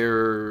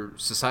entire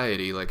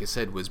society, like I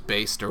said, was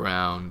based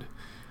around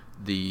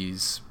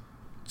these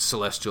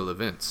celestial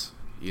events,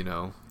 you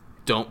know.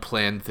 Don't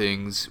plan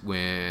things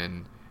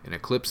when an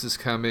eclipse is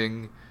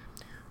coming.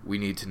 We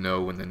need to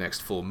know when the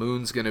next full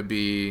moon's going to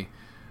be.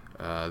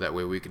 That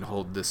way we can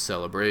hold this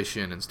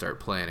celebration and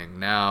start planning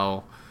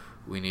now.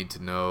 We need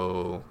to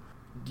know,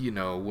 you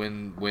know,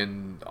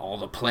 when all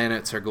the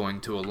planets are going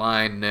to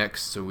align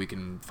next so we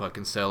can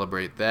fucking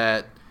celebrate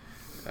that.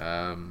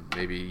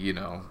 Maybe, you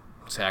know,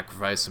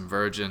 sacrifice some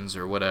virgins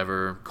or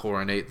whatever,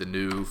 coronate the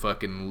new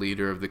fucking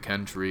leader of the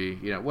country,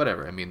 you know,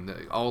 whatever. I mean,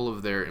 all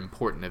of their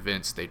important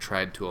events, they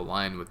tried to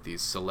align with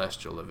these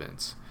celestial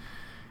events.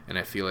 And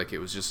I feel like it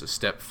was just a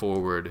step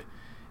forward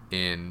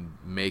in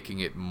making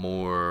it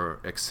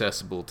more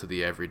accessible to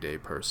the everyday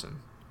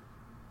person.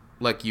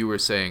 Like you were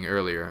saying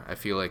earlier, I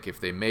feel like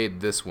if they made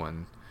this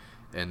one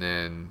and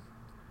then,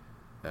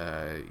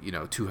 you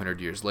know, 200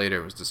 years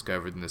later it was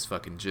discovered in this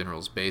fucking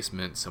general's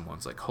basement,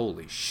 someone's like,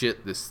 holy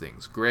shit, this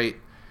thing's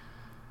great.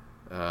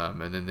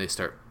 And then they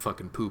start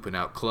fucking pooping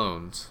out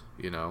clones,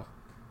 you know.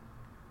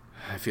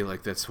 I feel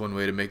like that's one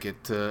way to make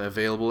it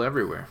available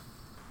everywhere.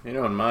 You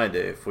know, in my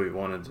day, if we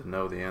wanted to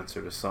know the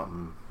answer to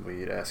something,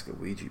 we'd ask a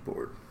Ouija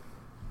board.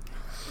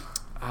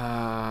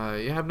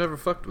 Yeah, I've never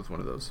fucked with one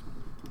of those.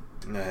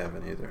 I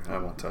haven't either. I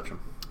won't touch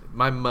them.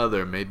 My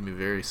mother made me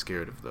very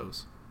scared of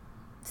those.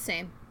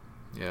 Same.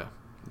 Yeah.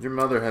 Your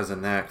mother has a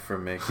knack for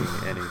making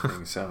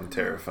anything sound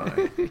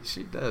terrifying.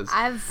 She does.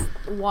 I've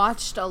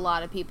watched a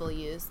lot of people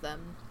use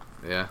them.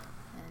 Yeah.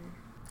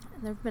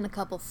 And there have been a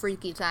couple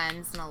freaky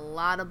times and a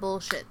lot of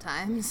bullshit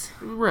times.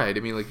 Right. I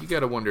mean, like, you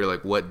gotta wonder,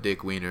 like, what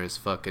dick wiener is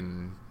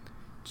fucking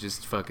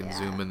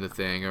zooming the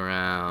thing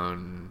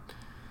around,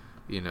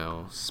 you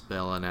know,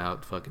 spelling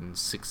out fucking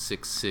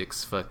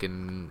 666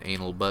 fucking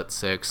anal butt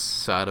sex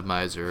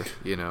sodomizer,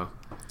 you know.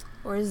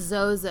 Or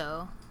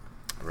Zozo.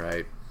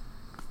 Right.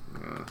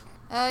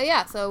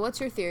 Yeah, so what's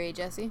your theory,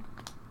 Jesse?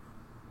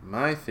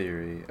 My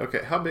theory...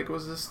 Okay, how big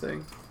was this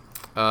thing?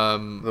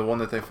 The one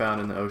that they found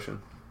in the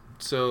ocean?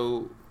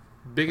 So,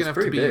 big enough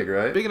to be big,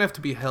 right? Big enough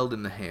to be held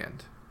in the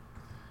hand.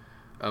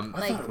 I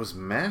thought it was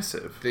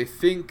massive. They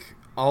think,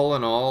 all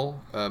in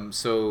all,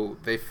 so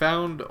they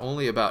found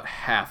only about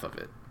half of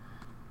it.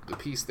 The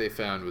piece they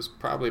found was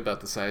probably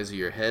about the size of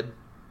your head.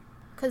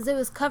 Because it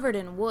was covered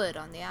in wood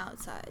on the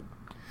outside.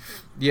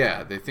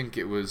 Yeah, they think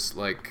it was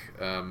like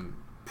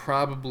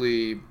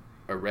probably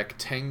a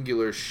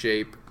rectangular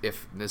shape,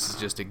 if this is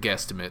just a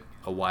guesstimate,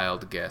 a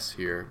wild guess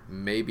here,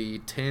 maybe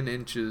 10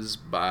 inches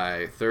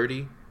by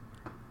 30,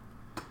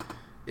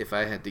 if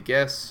I had to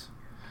guess.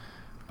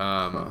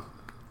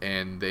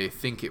 And they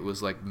think it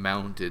was like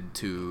mounted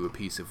to a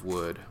piece of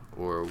wood,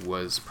 or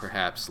was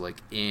perhaps like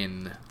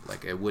in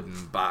like a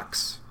wooden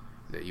box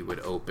that you would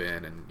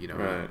open, and you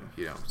know,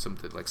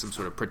 something like some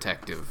sort of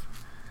protective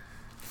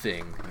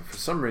thing. For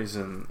some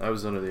reason, I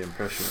was under the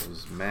impression it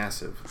was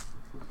massive.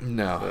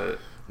 No. But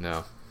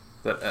no.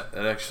 That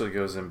actually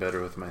goes in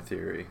better with my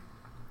theory.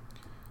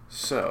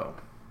 So,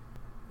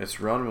 it's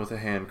run with a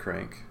hand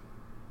crank,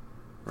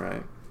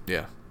 right?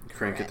 Yeah.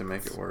 Crank it to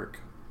make it work.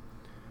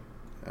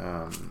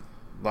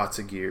 Lots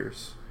of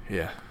gears.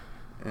 Yeah.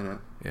 In it.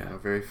 Yeah.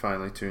 Very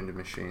finely tuned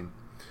machine.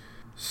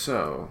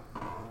 So,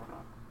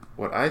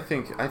 what I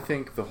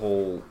think the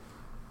whole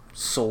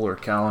solar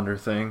calendar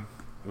thing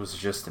was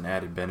just an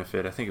added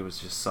benefit. I think it was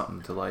just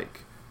something to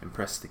like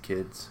impress the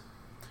kids.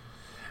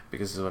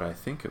 Because of what I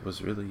think it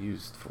was really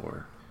used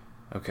for.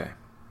 Okay.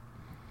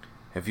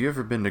 Have you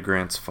ever been to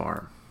Grant's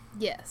farm?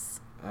 Yes.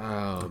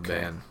 Oh,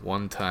 Okay. man.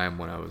 One time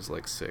when I was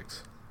like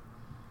 6.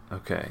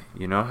 Okay.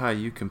 You know how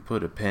you can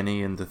put a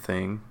penny in the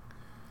thing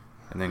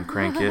and then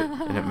crank it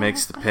and it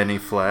makes the penny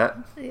flat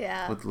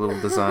Yeah. with a little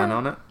design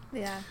on it?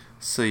 Yeah.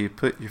 So you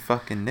put your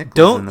fucking nickels in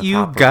Don't the you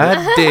top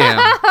goddamn.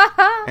 of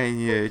it,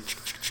 and you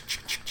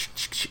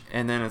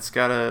and then it's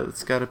got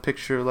a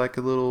picture like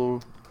a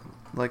little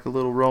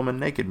Roman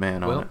naked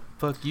man on Well, it.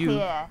 fuck you.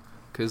 Yeah.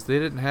 Because they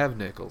didn't have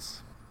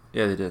nickels.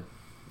 Yeah, they did.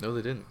 No,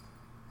 they didn't.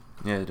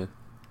 Yeah, they did.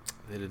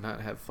 They did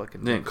not have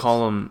fucking They didn't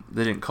call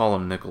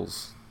them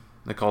nickels.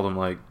 They called them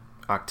like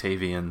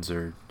Octavians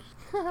or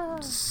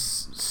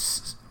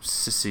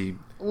sissy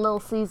Little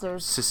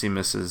Caesars.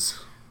 misses.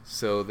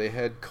 So they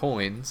had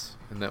coins,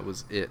 and that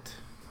was it.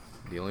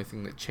 The only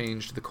thing that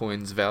changed the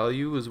coin's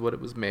value was what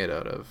it was made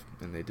out of,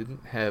 and they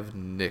didn't have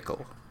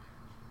nickel.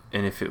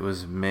 And if it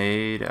was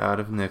made out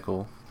of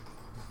nickel,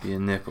 it'd be a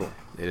nickel.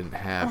 They didn't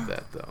have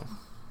that though.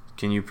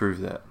 Can you prove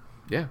that?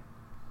 Yeah,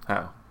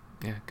 How?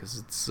 yeah, because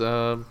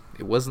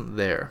it wasn't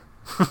there.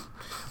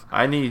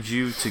 I need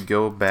you to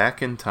go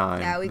back in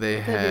time Yeah, we They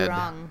could be had-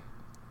 wrong.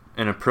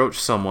 and approach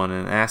someone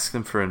and ask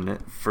them for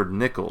for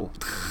nickel.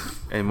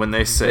 And when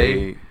they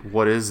say,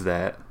 "What is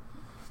that?"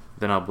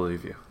 then I'll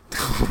believe you.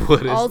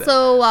 What is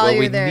Also, that? while Well, you're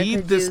we there, need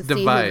could this you see who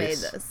device.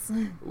 made this?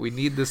 We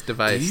need this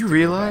device. Do you to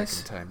realize?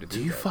 Go back in time to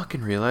Do you that.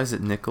 fucking realize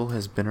that nickel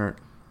has been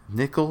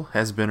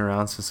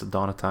around since the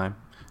dawn of time?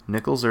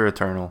 Nickels are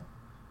eternal.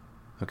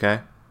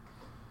 Okay.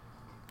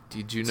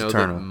 Did you It's know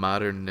eternal. that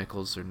modern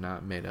nickels are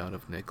not made out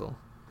of nickel?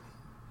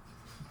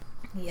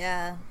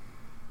 Yeah.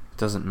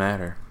 Doesn't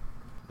matter.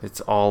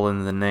 It's all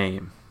in the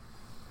name.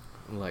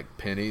 Like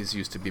pennies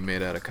used to be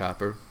made out of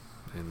copper,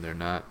 and they're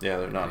not. Yeah,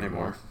 they're not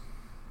anymore.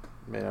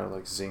 Made out of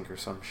like zinc or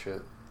some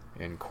shit.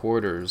 And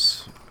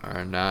quarters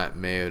are not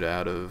made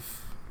out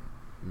of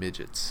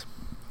midgets.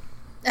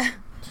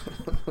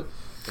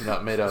 They're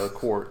not made out of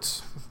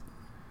quartz.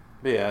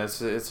 But yeah,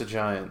 it's a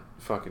giant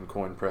fucking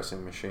coin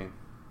pressing machine.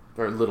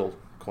 Or little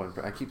coin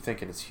I keep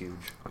thinking it's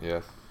huge.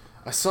 Yeah.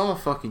 I saw a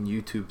fucking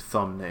YouTube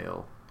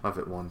thumbnail of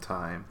it one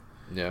time.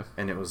 Yeah.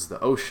 And it was the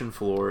ocean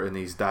floor and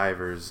these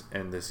divers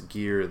and this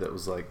gear that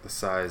was like the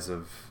size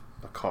of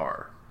a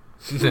car.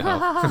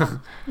 No.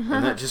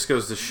 And that just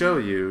goes to show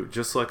you,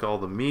 just like all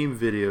the meme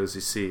videos you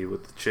see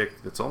with the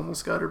chick that's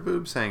almost got her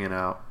boobs hanging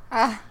out,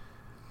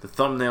 the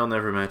thumbnail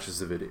never matches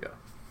the video.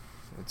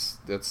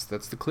 That's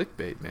the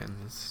clickbait, man.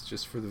 It's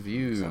just for the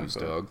views,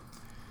 Exactly. dog.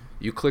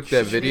 You click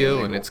that video and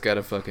Illegal. it's got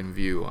a fucking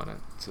view on it.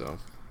 So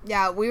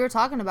Yeah, we were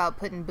talking about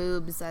putting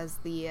boobs as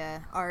the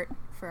art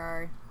for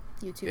our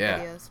YouTube Yeah.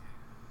 videos.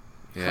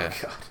 yeah, Oh,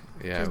 God.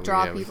 yeah, Just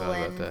draw we people thought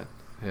in. about that.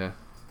 Yeah,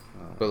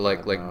 Oh, but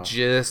like no.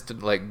 just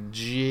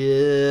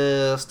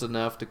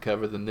enough to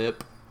cover the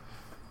nip.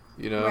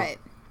 You know, Right.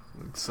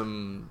 like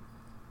some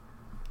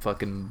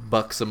fucking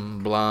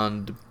buxom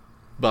blonde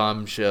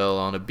bombshell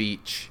on a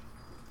beach.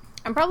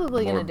 I'm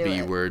probably More gonna do B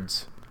it.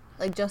 words,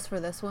 Like just for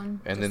this one.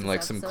 and just then this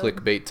like some episode.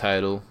 clickbait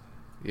title.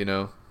 You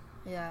know,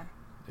 Yeah.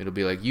 it'll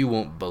be like, "You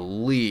won't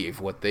believe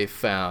what they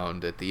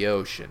found at the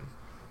ocean."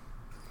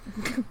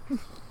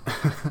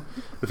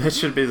 That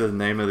should be the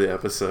name of the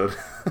episode.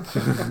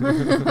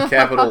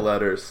 Capital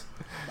letters.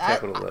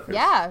 Capital letters.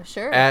 Yeah,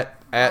 sure.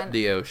 At Fine.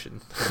 the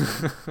ocean.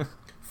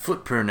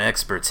 Footprint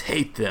experts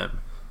hate them.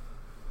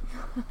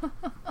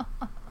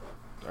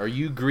 Are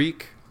you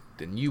Greek?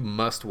 Then you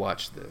must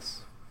watch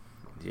this.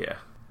 Yeah.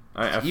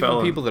 I Even fell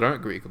in- people that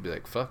aren't Greek will be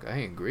like, "Fuck, I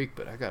ain't Greek,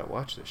 but I gotta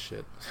watch this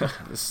shit."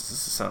 this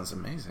sounds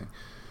amazing.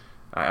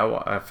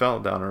 I fell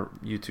down a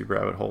YouTube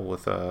rabbit hole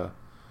with it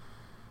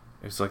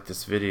was like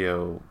this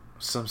video,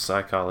 some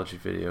psychology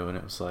video, and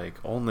it was like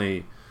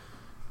only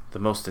the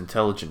most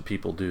intelligent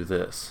people do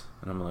this,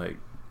 and I'm like,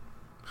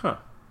 huh,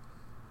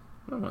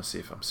 I want to see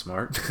if I'm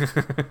smart.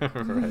 Right.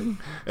 And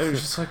it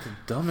was just like the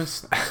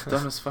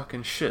dumbest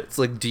fucking shit. It's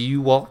like, do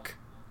you walk?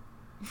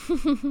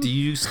 Do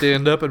you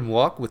stand up and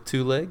walk with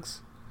 2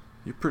 legs?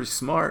 You're pretty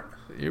smart.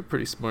 You're a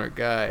pretty smart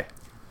guy.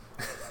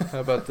 How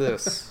about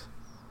this?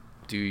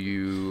 Do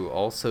you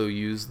also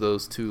use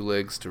those 2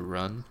 legs to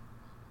run?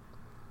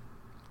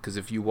 Because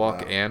if you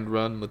walk Wow. and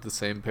run with the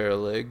same pair of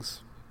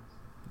legs,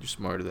 you're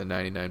smarter than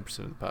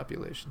 99% of the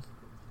population.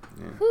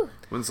 Yeah. Whew.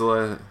 When's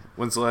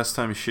the last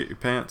time you shit your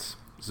pants?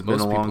 Has it Most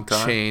been a long people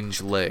time?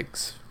 change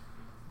legs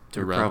to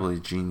You're run. probably a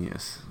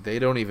genius. They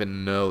don't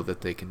even know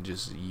that they can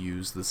just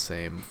use the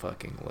same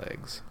fucking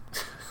legs.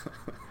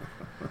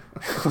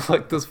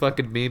 Like those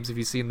fucking memes, have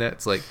you seen that?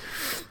 It's like,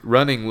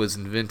 running was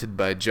invented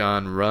by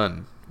John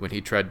Runn, when he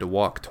tried to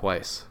walk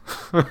twice.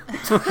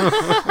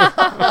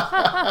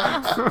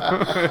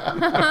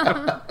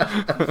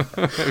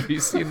 Have you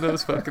seen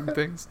those fucking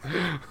things?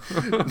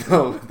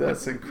 No,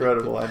 that's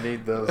incredible. I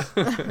need those.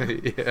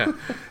 Yeah.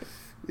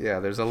 Yeah,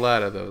 there's a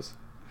lot of those.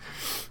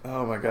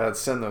 Oh my god,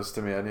 send those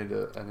to me. I need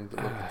to look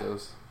at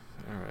those.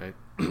 All right.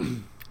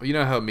 You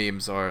know how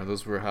memes are.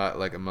 Those were hot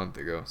like a month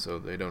ago, so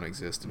they don't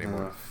exist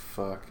anymore. Oh,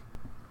 fuck.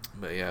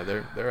 But yeah,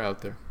 they're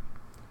out there.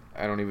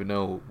 I don't even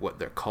know what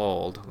they're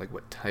called, like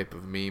what type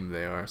of meme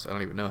they are, so I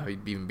don't even know how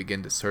you'd even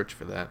begin to search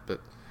for that,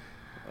 but...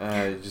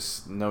 You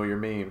just know your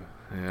meme.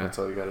 Yeah. That's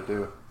all you gotta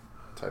do.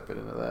 Type it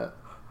into that.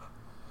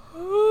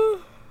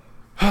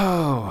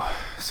 Oh,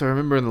 so I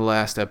remember in the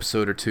last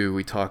episode or two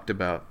we talked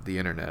about the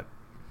internet.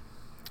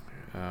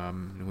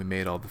 And we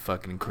made all the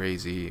fucking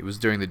crazy... It was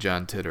during the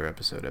John Titter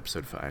episode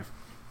 5.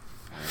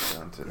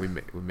 John Titter.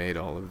 We made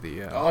all of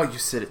the... Oh, you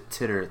said it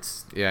titter.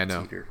 It's yeah, I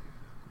know. teeter.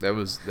 That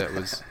was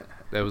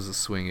a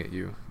swing at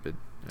you, but...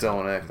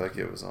 Don't act like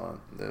it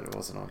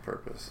wasn't on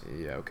purpose.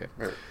 Yeah, okay.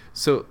 Or,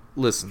 So,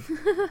 listen.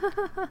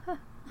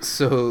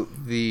 So,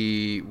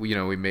 we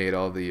made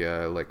all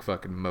the, like,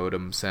 fucking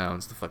modem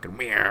sounds, the fucking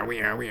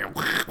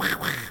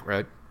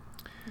right?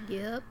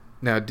 Yep.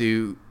 Now, did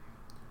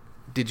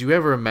you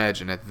ever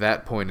imagine at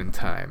that point in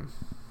time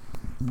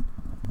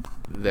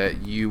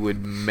that you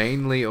would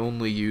mainly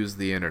only use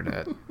the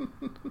internet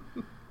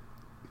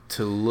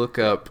to look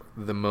up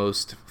the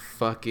most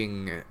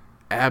fucking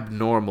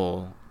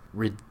abnormal,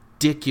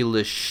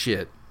 ridiculous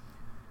shit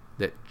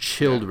that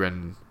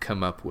children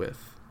come up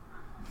with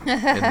in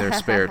their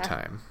spare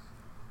time?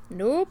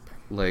 Nope.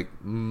 Like,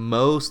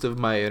 most of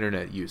my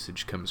internet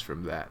usage comes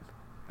from that.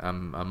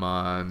 I'm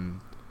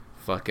on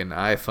fucking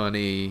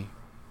iFunny,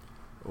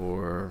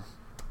 or,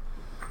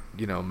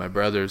 my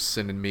brother's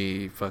sending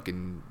me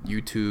fucking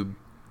YouTube,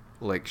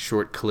 like,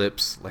 short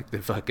clips, like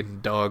the fucking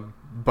dog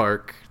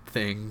bark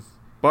thing.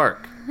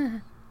 Bark.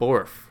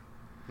 Borf.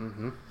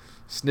 mm-hmm.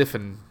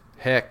 Sniffing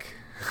heck.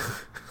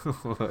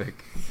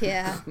 Like,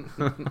 Yeah.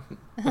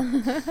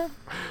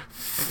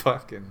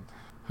 fucking,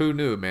 who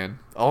knew, man?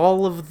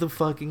 All of the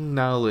fucking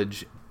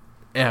knowledge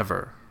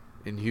ever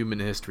in human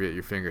history at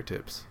your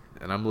fingertips.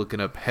 And I'm looking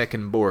up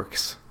heckin'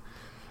 borks.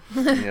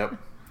 Yep.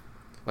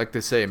 Like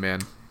they say,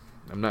 man,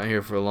 I'm not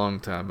here for a long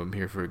time, I'm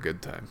here for a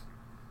good time.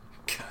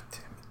 God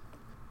damn it.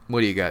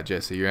 What do you got,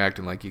 Jesse? You're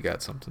acting like you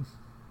got something.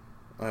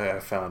 Oh, yeah, I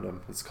found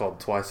him. It's called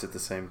Twice at the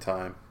Same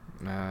Time.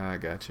 I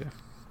gotcha.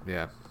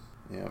 Yeah.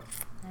 Yep.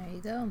 There you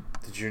go.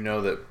 Did you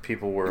know that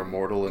people were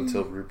immortal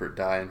until Rupert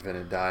Dye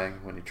invented dying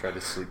when he tried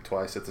to sleep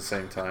twice at the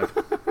same time?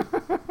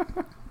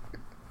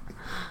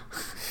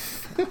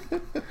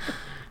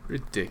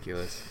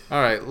 Ridiculous.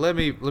 All right, let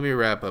me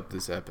wrap up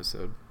this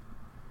episode.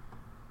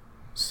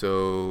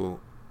 So,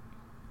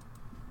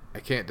 I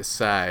can't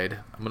decide.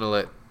 I'm gonna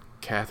let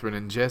Catherine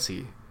and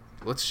Jesse.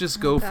 Let's just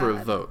go for a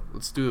God. vote.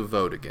 Let's do a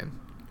vote again.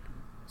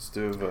 Let's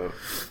do a vote.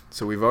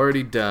 So we've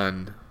already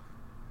done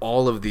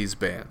all of these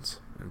bands,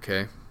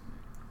 okay?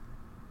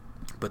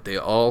 But they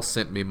all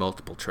sent me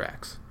multiple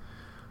tracks.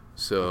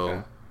 So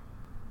Okay.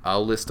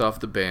 I'll list off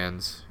the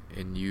bands,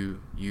 and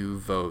you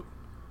vote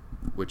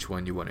which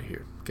one you want to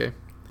hear, okay?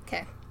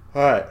 Okay.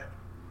 Alright.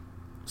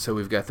 So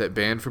we've got that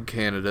band from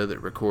Canada that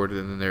recorded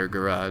in their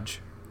garage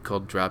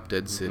called Drop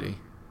Dead City.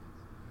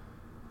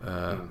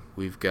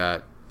 We've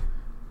got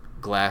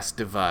Glass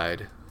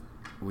Divide.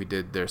 We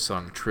did their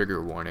song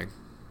Trigger Warning.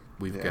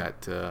 We've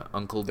got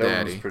Uncle That one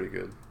Daddy. was pretty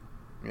good.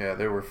 Yeah,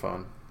 they were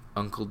fun.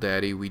 Uncle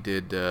Daddy, we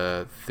did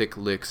Thick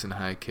Licks and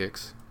High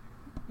Kicks.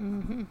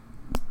 Mm-hmm.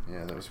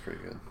 Yeah, that was pretty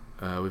good.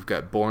 We've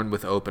got Born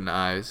with Open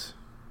Eyes,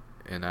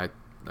 and I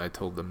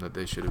told them that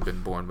they should have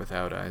been born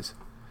without eyes.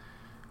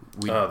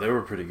 They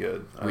were pretty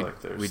good. I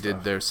like their We stuff.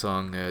 did their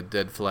song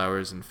Dead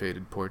Flowers and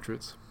Faded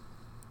Portraits.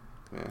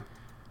 Yeah.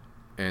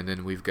 And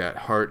then we've got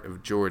Heart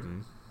of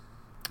Jordan,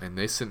 and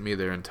they sent me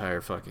their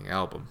entire fucking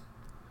album.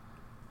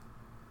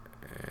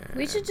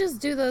 We should just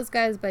do those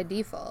guys by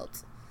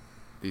default.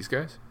 These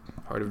guys?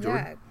 Heart of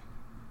Jordan? Yeah.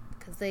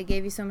 Because they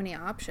gave you so many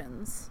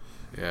options.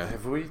 Yeah.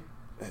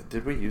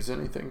 Did we use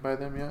anything by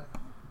them yet?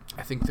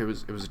 I think it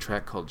was a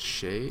track called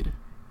Shade.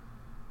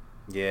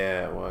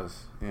 Yeah, it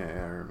was. Yeah,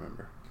 I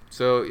remember.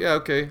 So, yeah,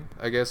 okay.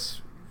 I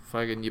guess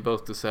fucking you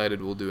both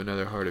decided we'll do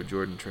another Heart of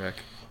Jordan track.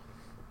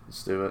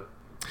 Let's do it.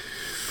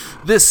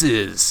 This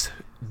is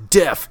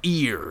Deaf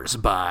Ears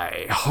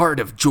by Heart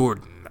of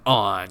Jordan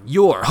on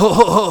your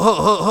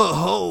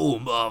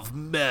home of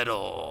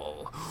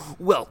metal.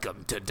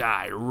 Welcome to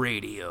Die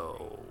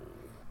Radio.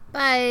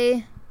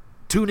 Bye.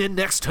 Tune in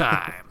next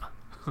time.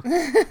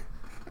 We're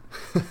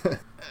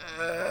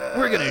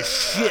gonna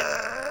shit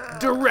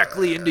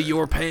directly into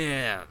your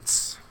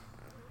pants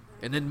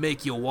and then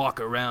make you walk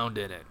around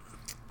in it.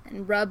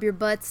 And rub your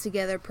butts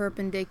together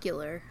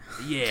perpendicular.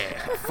 Yeah.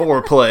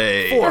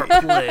 Foreplay.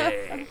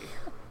 Foreplay.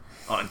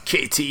 On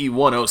KT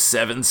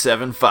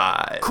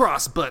 107.75.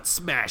 Cross butt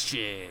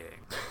smashing.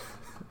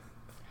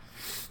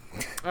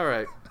 All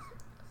right.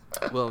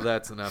 Well,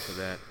 that's enough of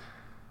that.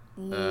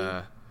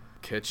 Yeah.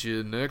 Catch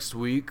you next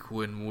week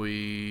when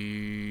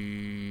we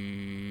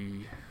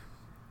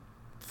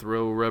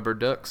throw rubber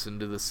ducks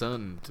into the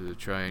sun to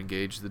try and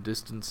gauge the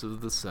distance of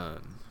the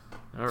sun.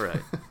 All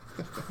right.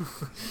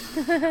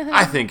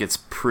 I think it's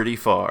pretty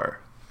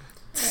far.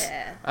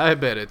 Yeah. I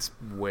bet it's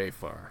way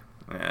far.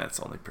 Yeah, it's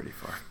only pretty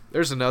far.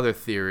 There's another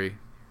theory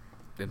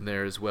in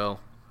there as well.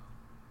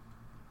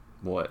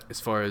 What? As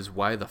far as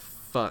why the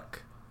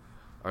fuck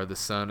are the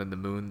sun and the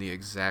moon the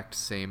exact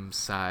same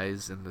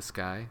size in the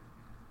sky?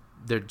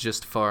 They're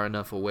just far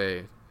enough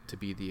away to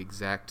be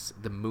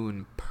the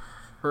moon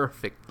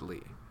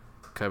perfectly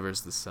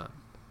covers the sun.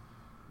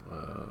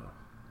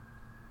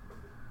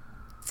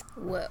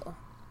 Whoa.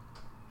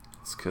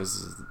 It's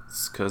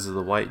because of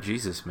the white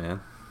Jesus,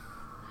 man.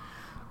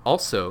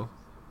 Also,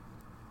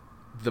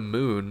 the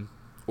moon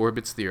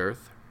orbits the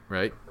Earth,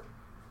 right?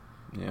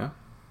 Yeah.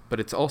 But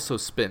it's also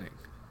spinning.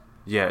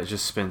 Yeah, it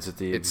just spins at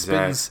the It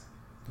exact... spins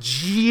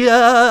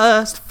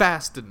just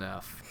fast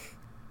enough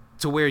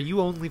to where you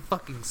only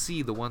fucking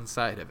see the one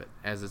side of it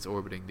as it's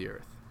orbiting the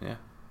Earth. Yeah.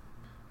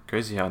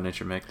 Crazy how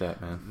nature make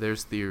that, man.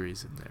 There's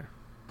theories in there.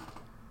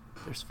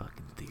 There's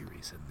fucking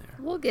theories in there.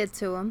 We'll get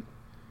to them.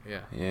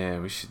 Yeah.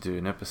 Yeah, we should do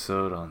an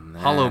episode on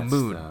that Hollow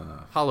moon.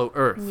 stuff. Hollow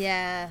Earth.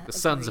 Yeah. The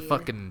sun's a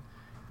agreed.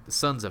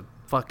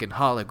 fucking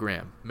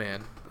hologram,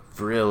 man.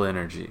 Real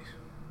energy.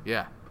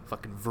 Yeah.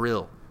 Fucking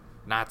vril.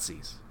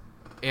 Nazis.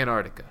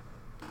 Antarctica.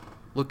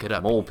 Look it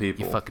up. Mole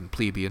people. You fucking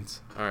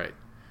plebeians. Alright.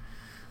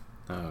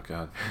 Oh,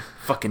 God.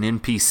 Fucking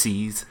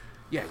NPCs.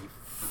 Yeah, you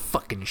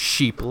fucking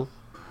sheeple.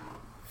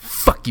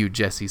 Fuck you,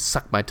 Jesse.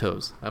 Suck my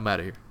toes. I'm out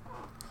of here.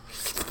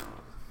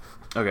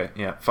 Okay,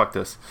 yeah, fuck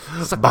this.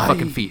 Suck Bye. my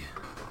fucking feet.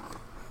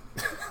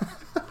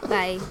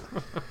 Bye.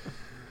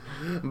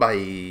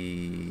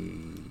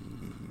 Bye.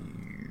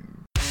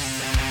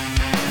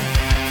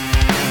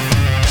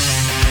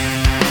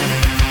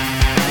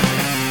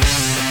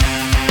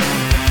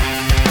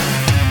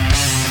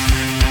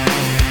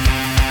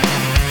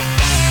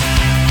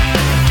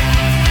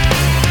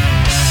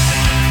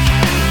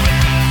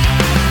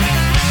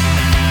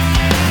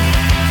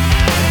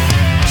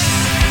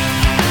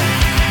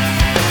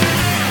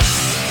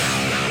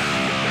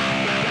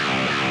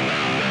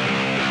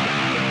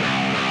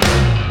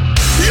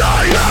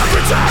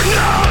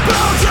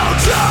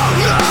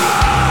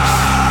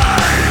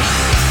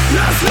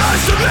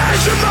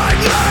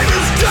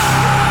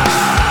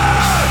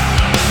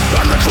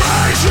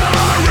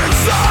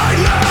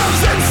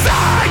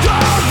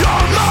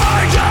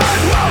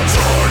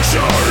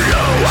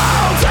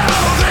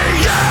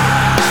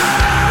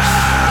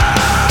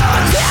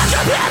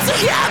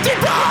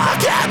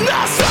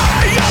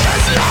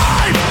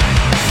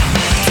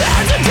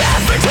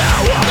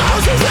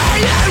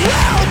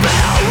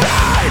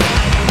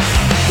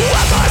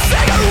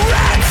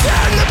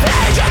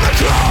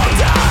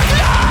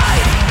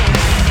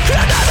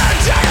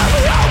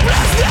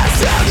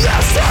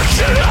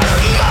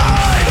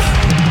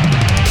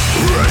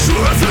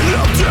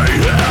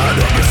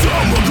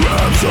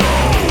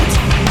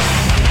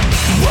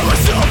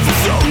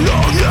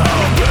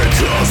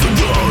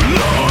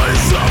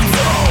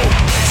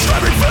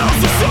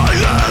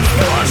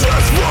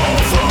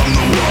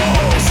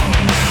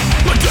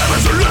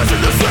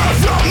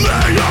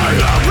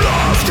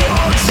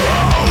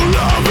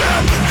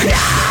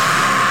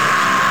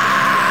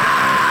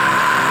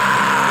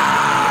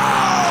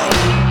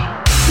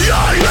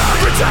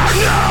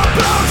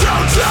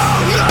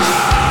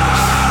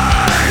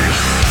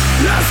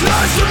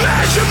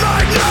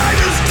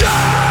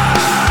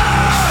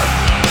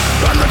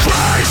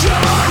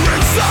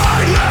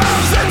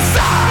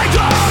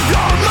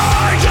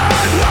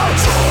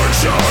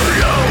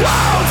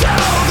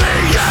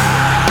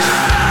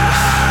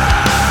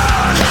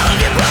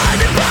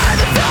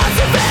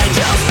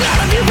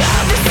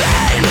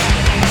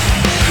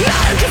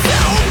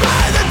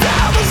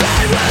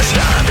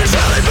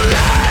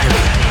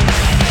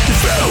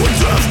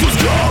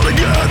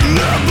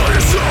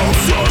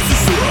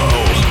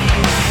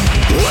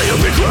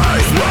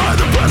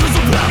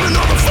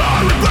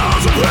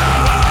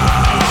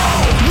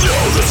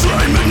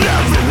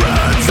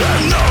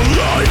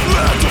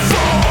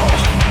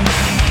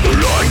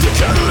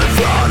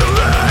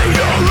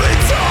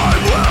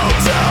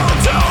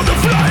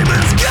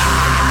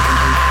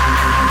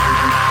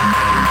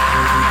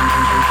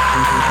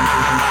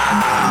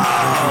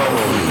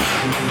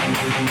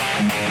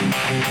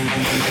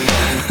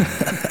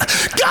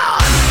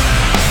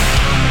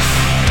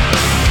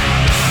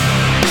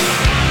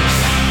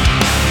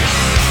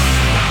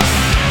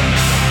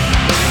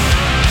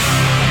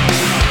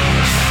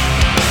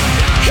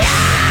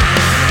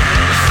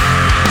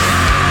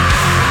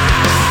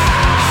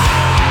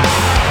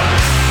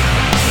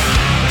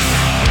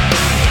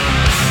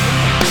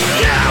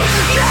 Yeah,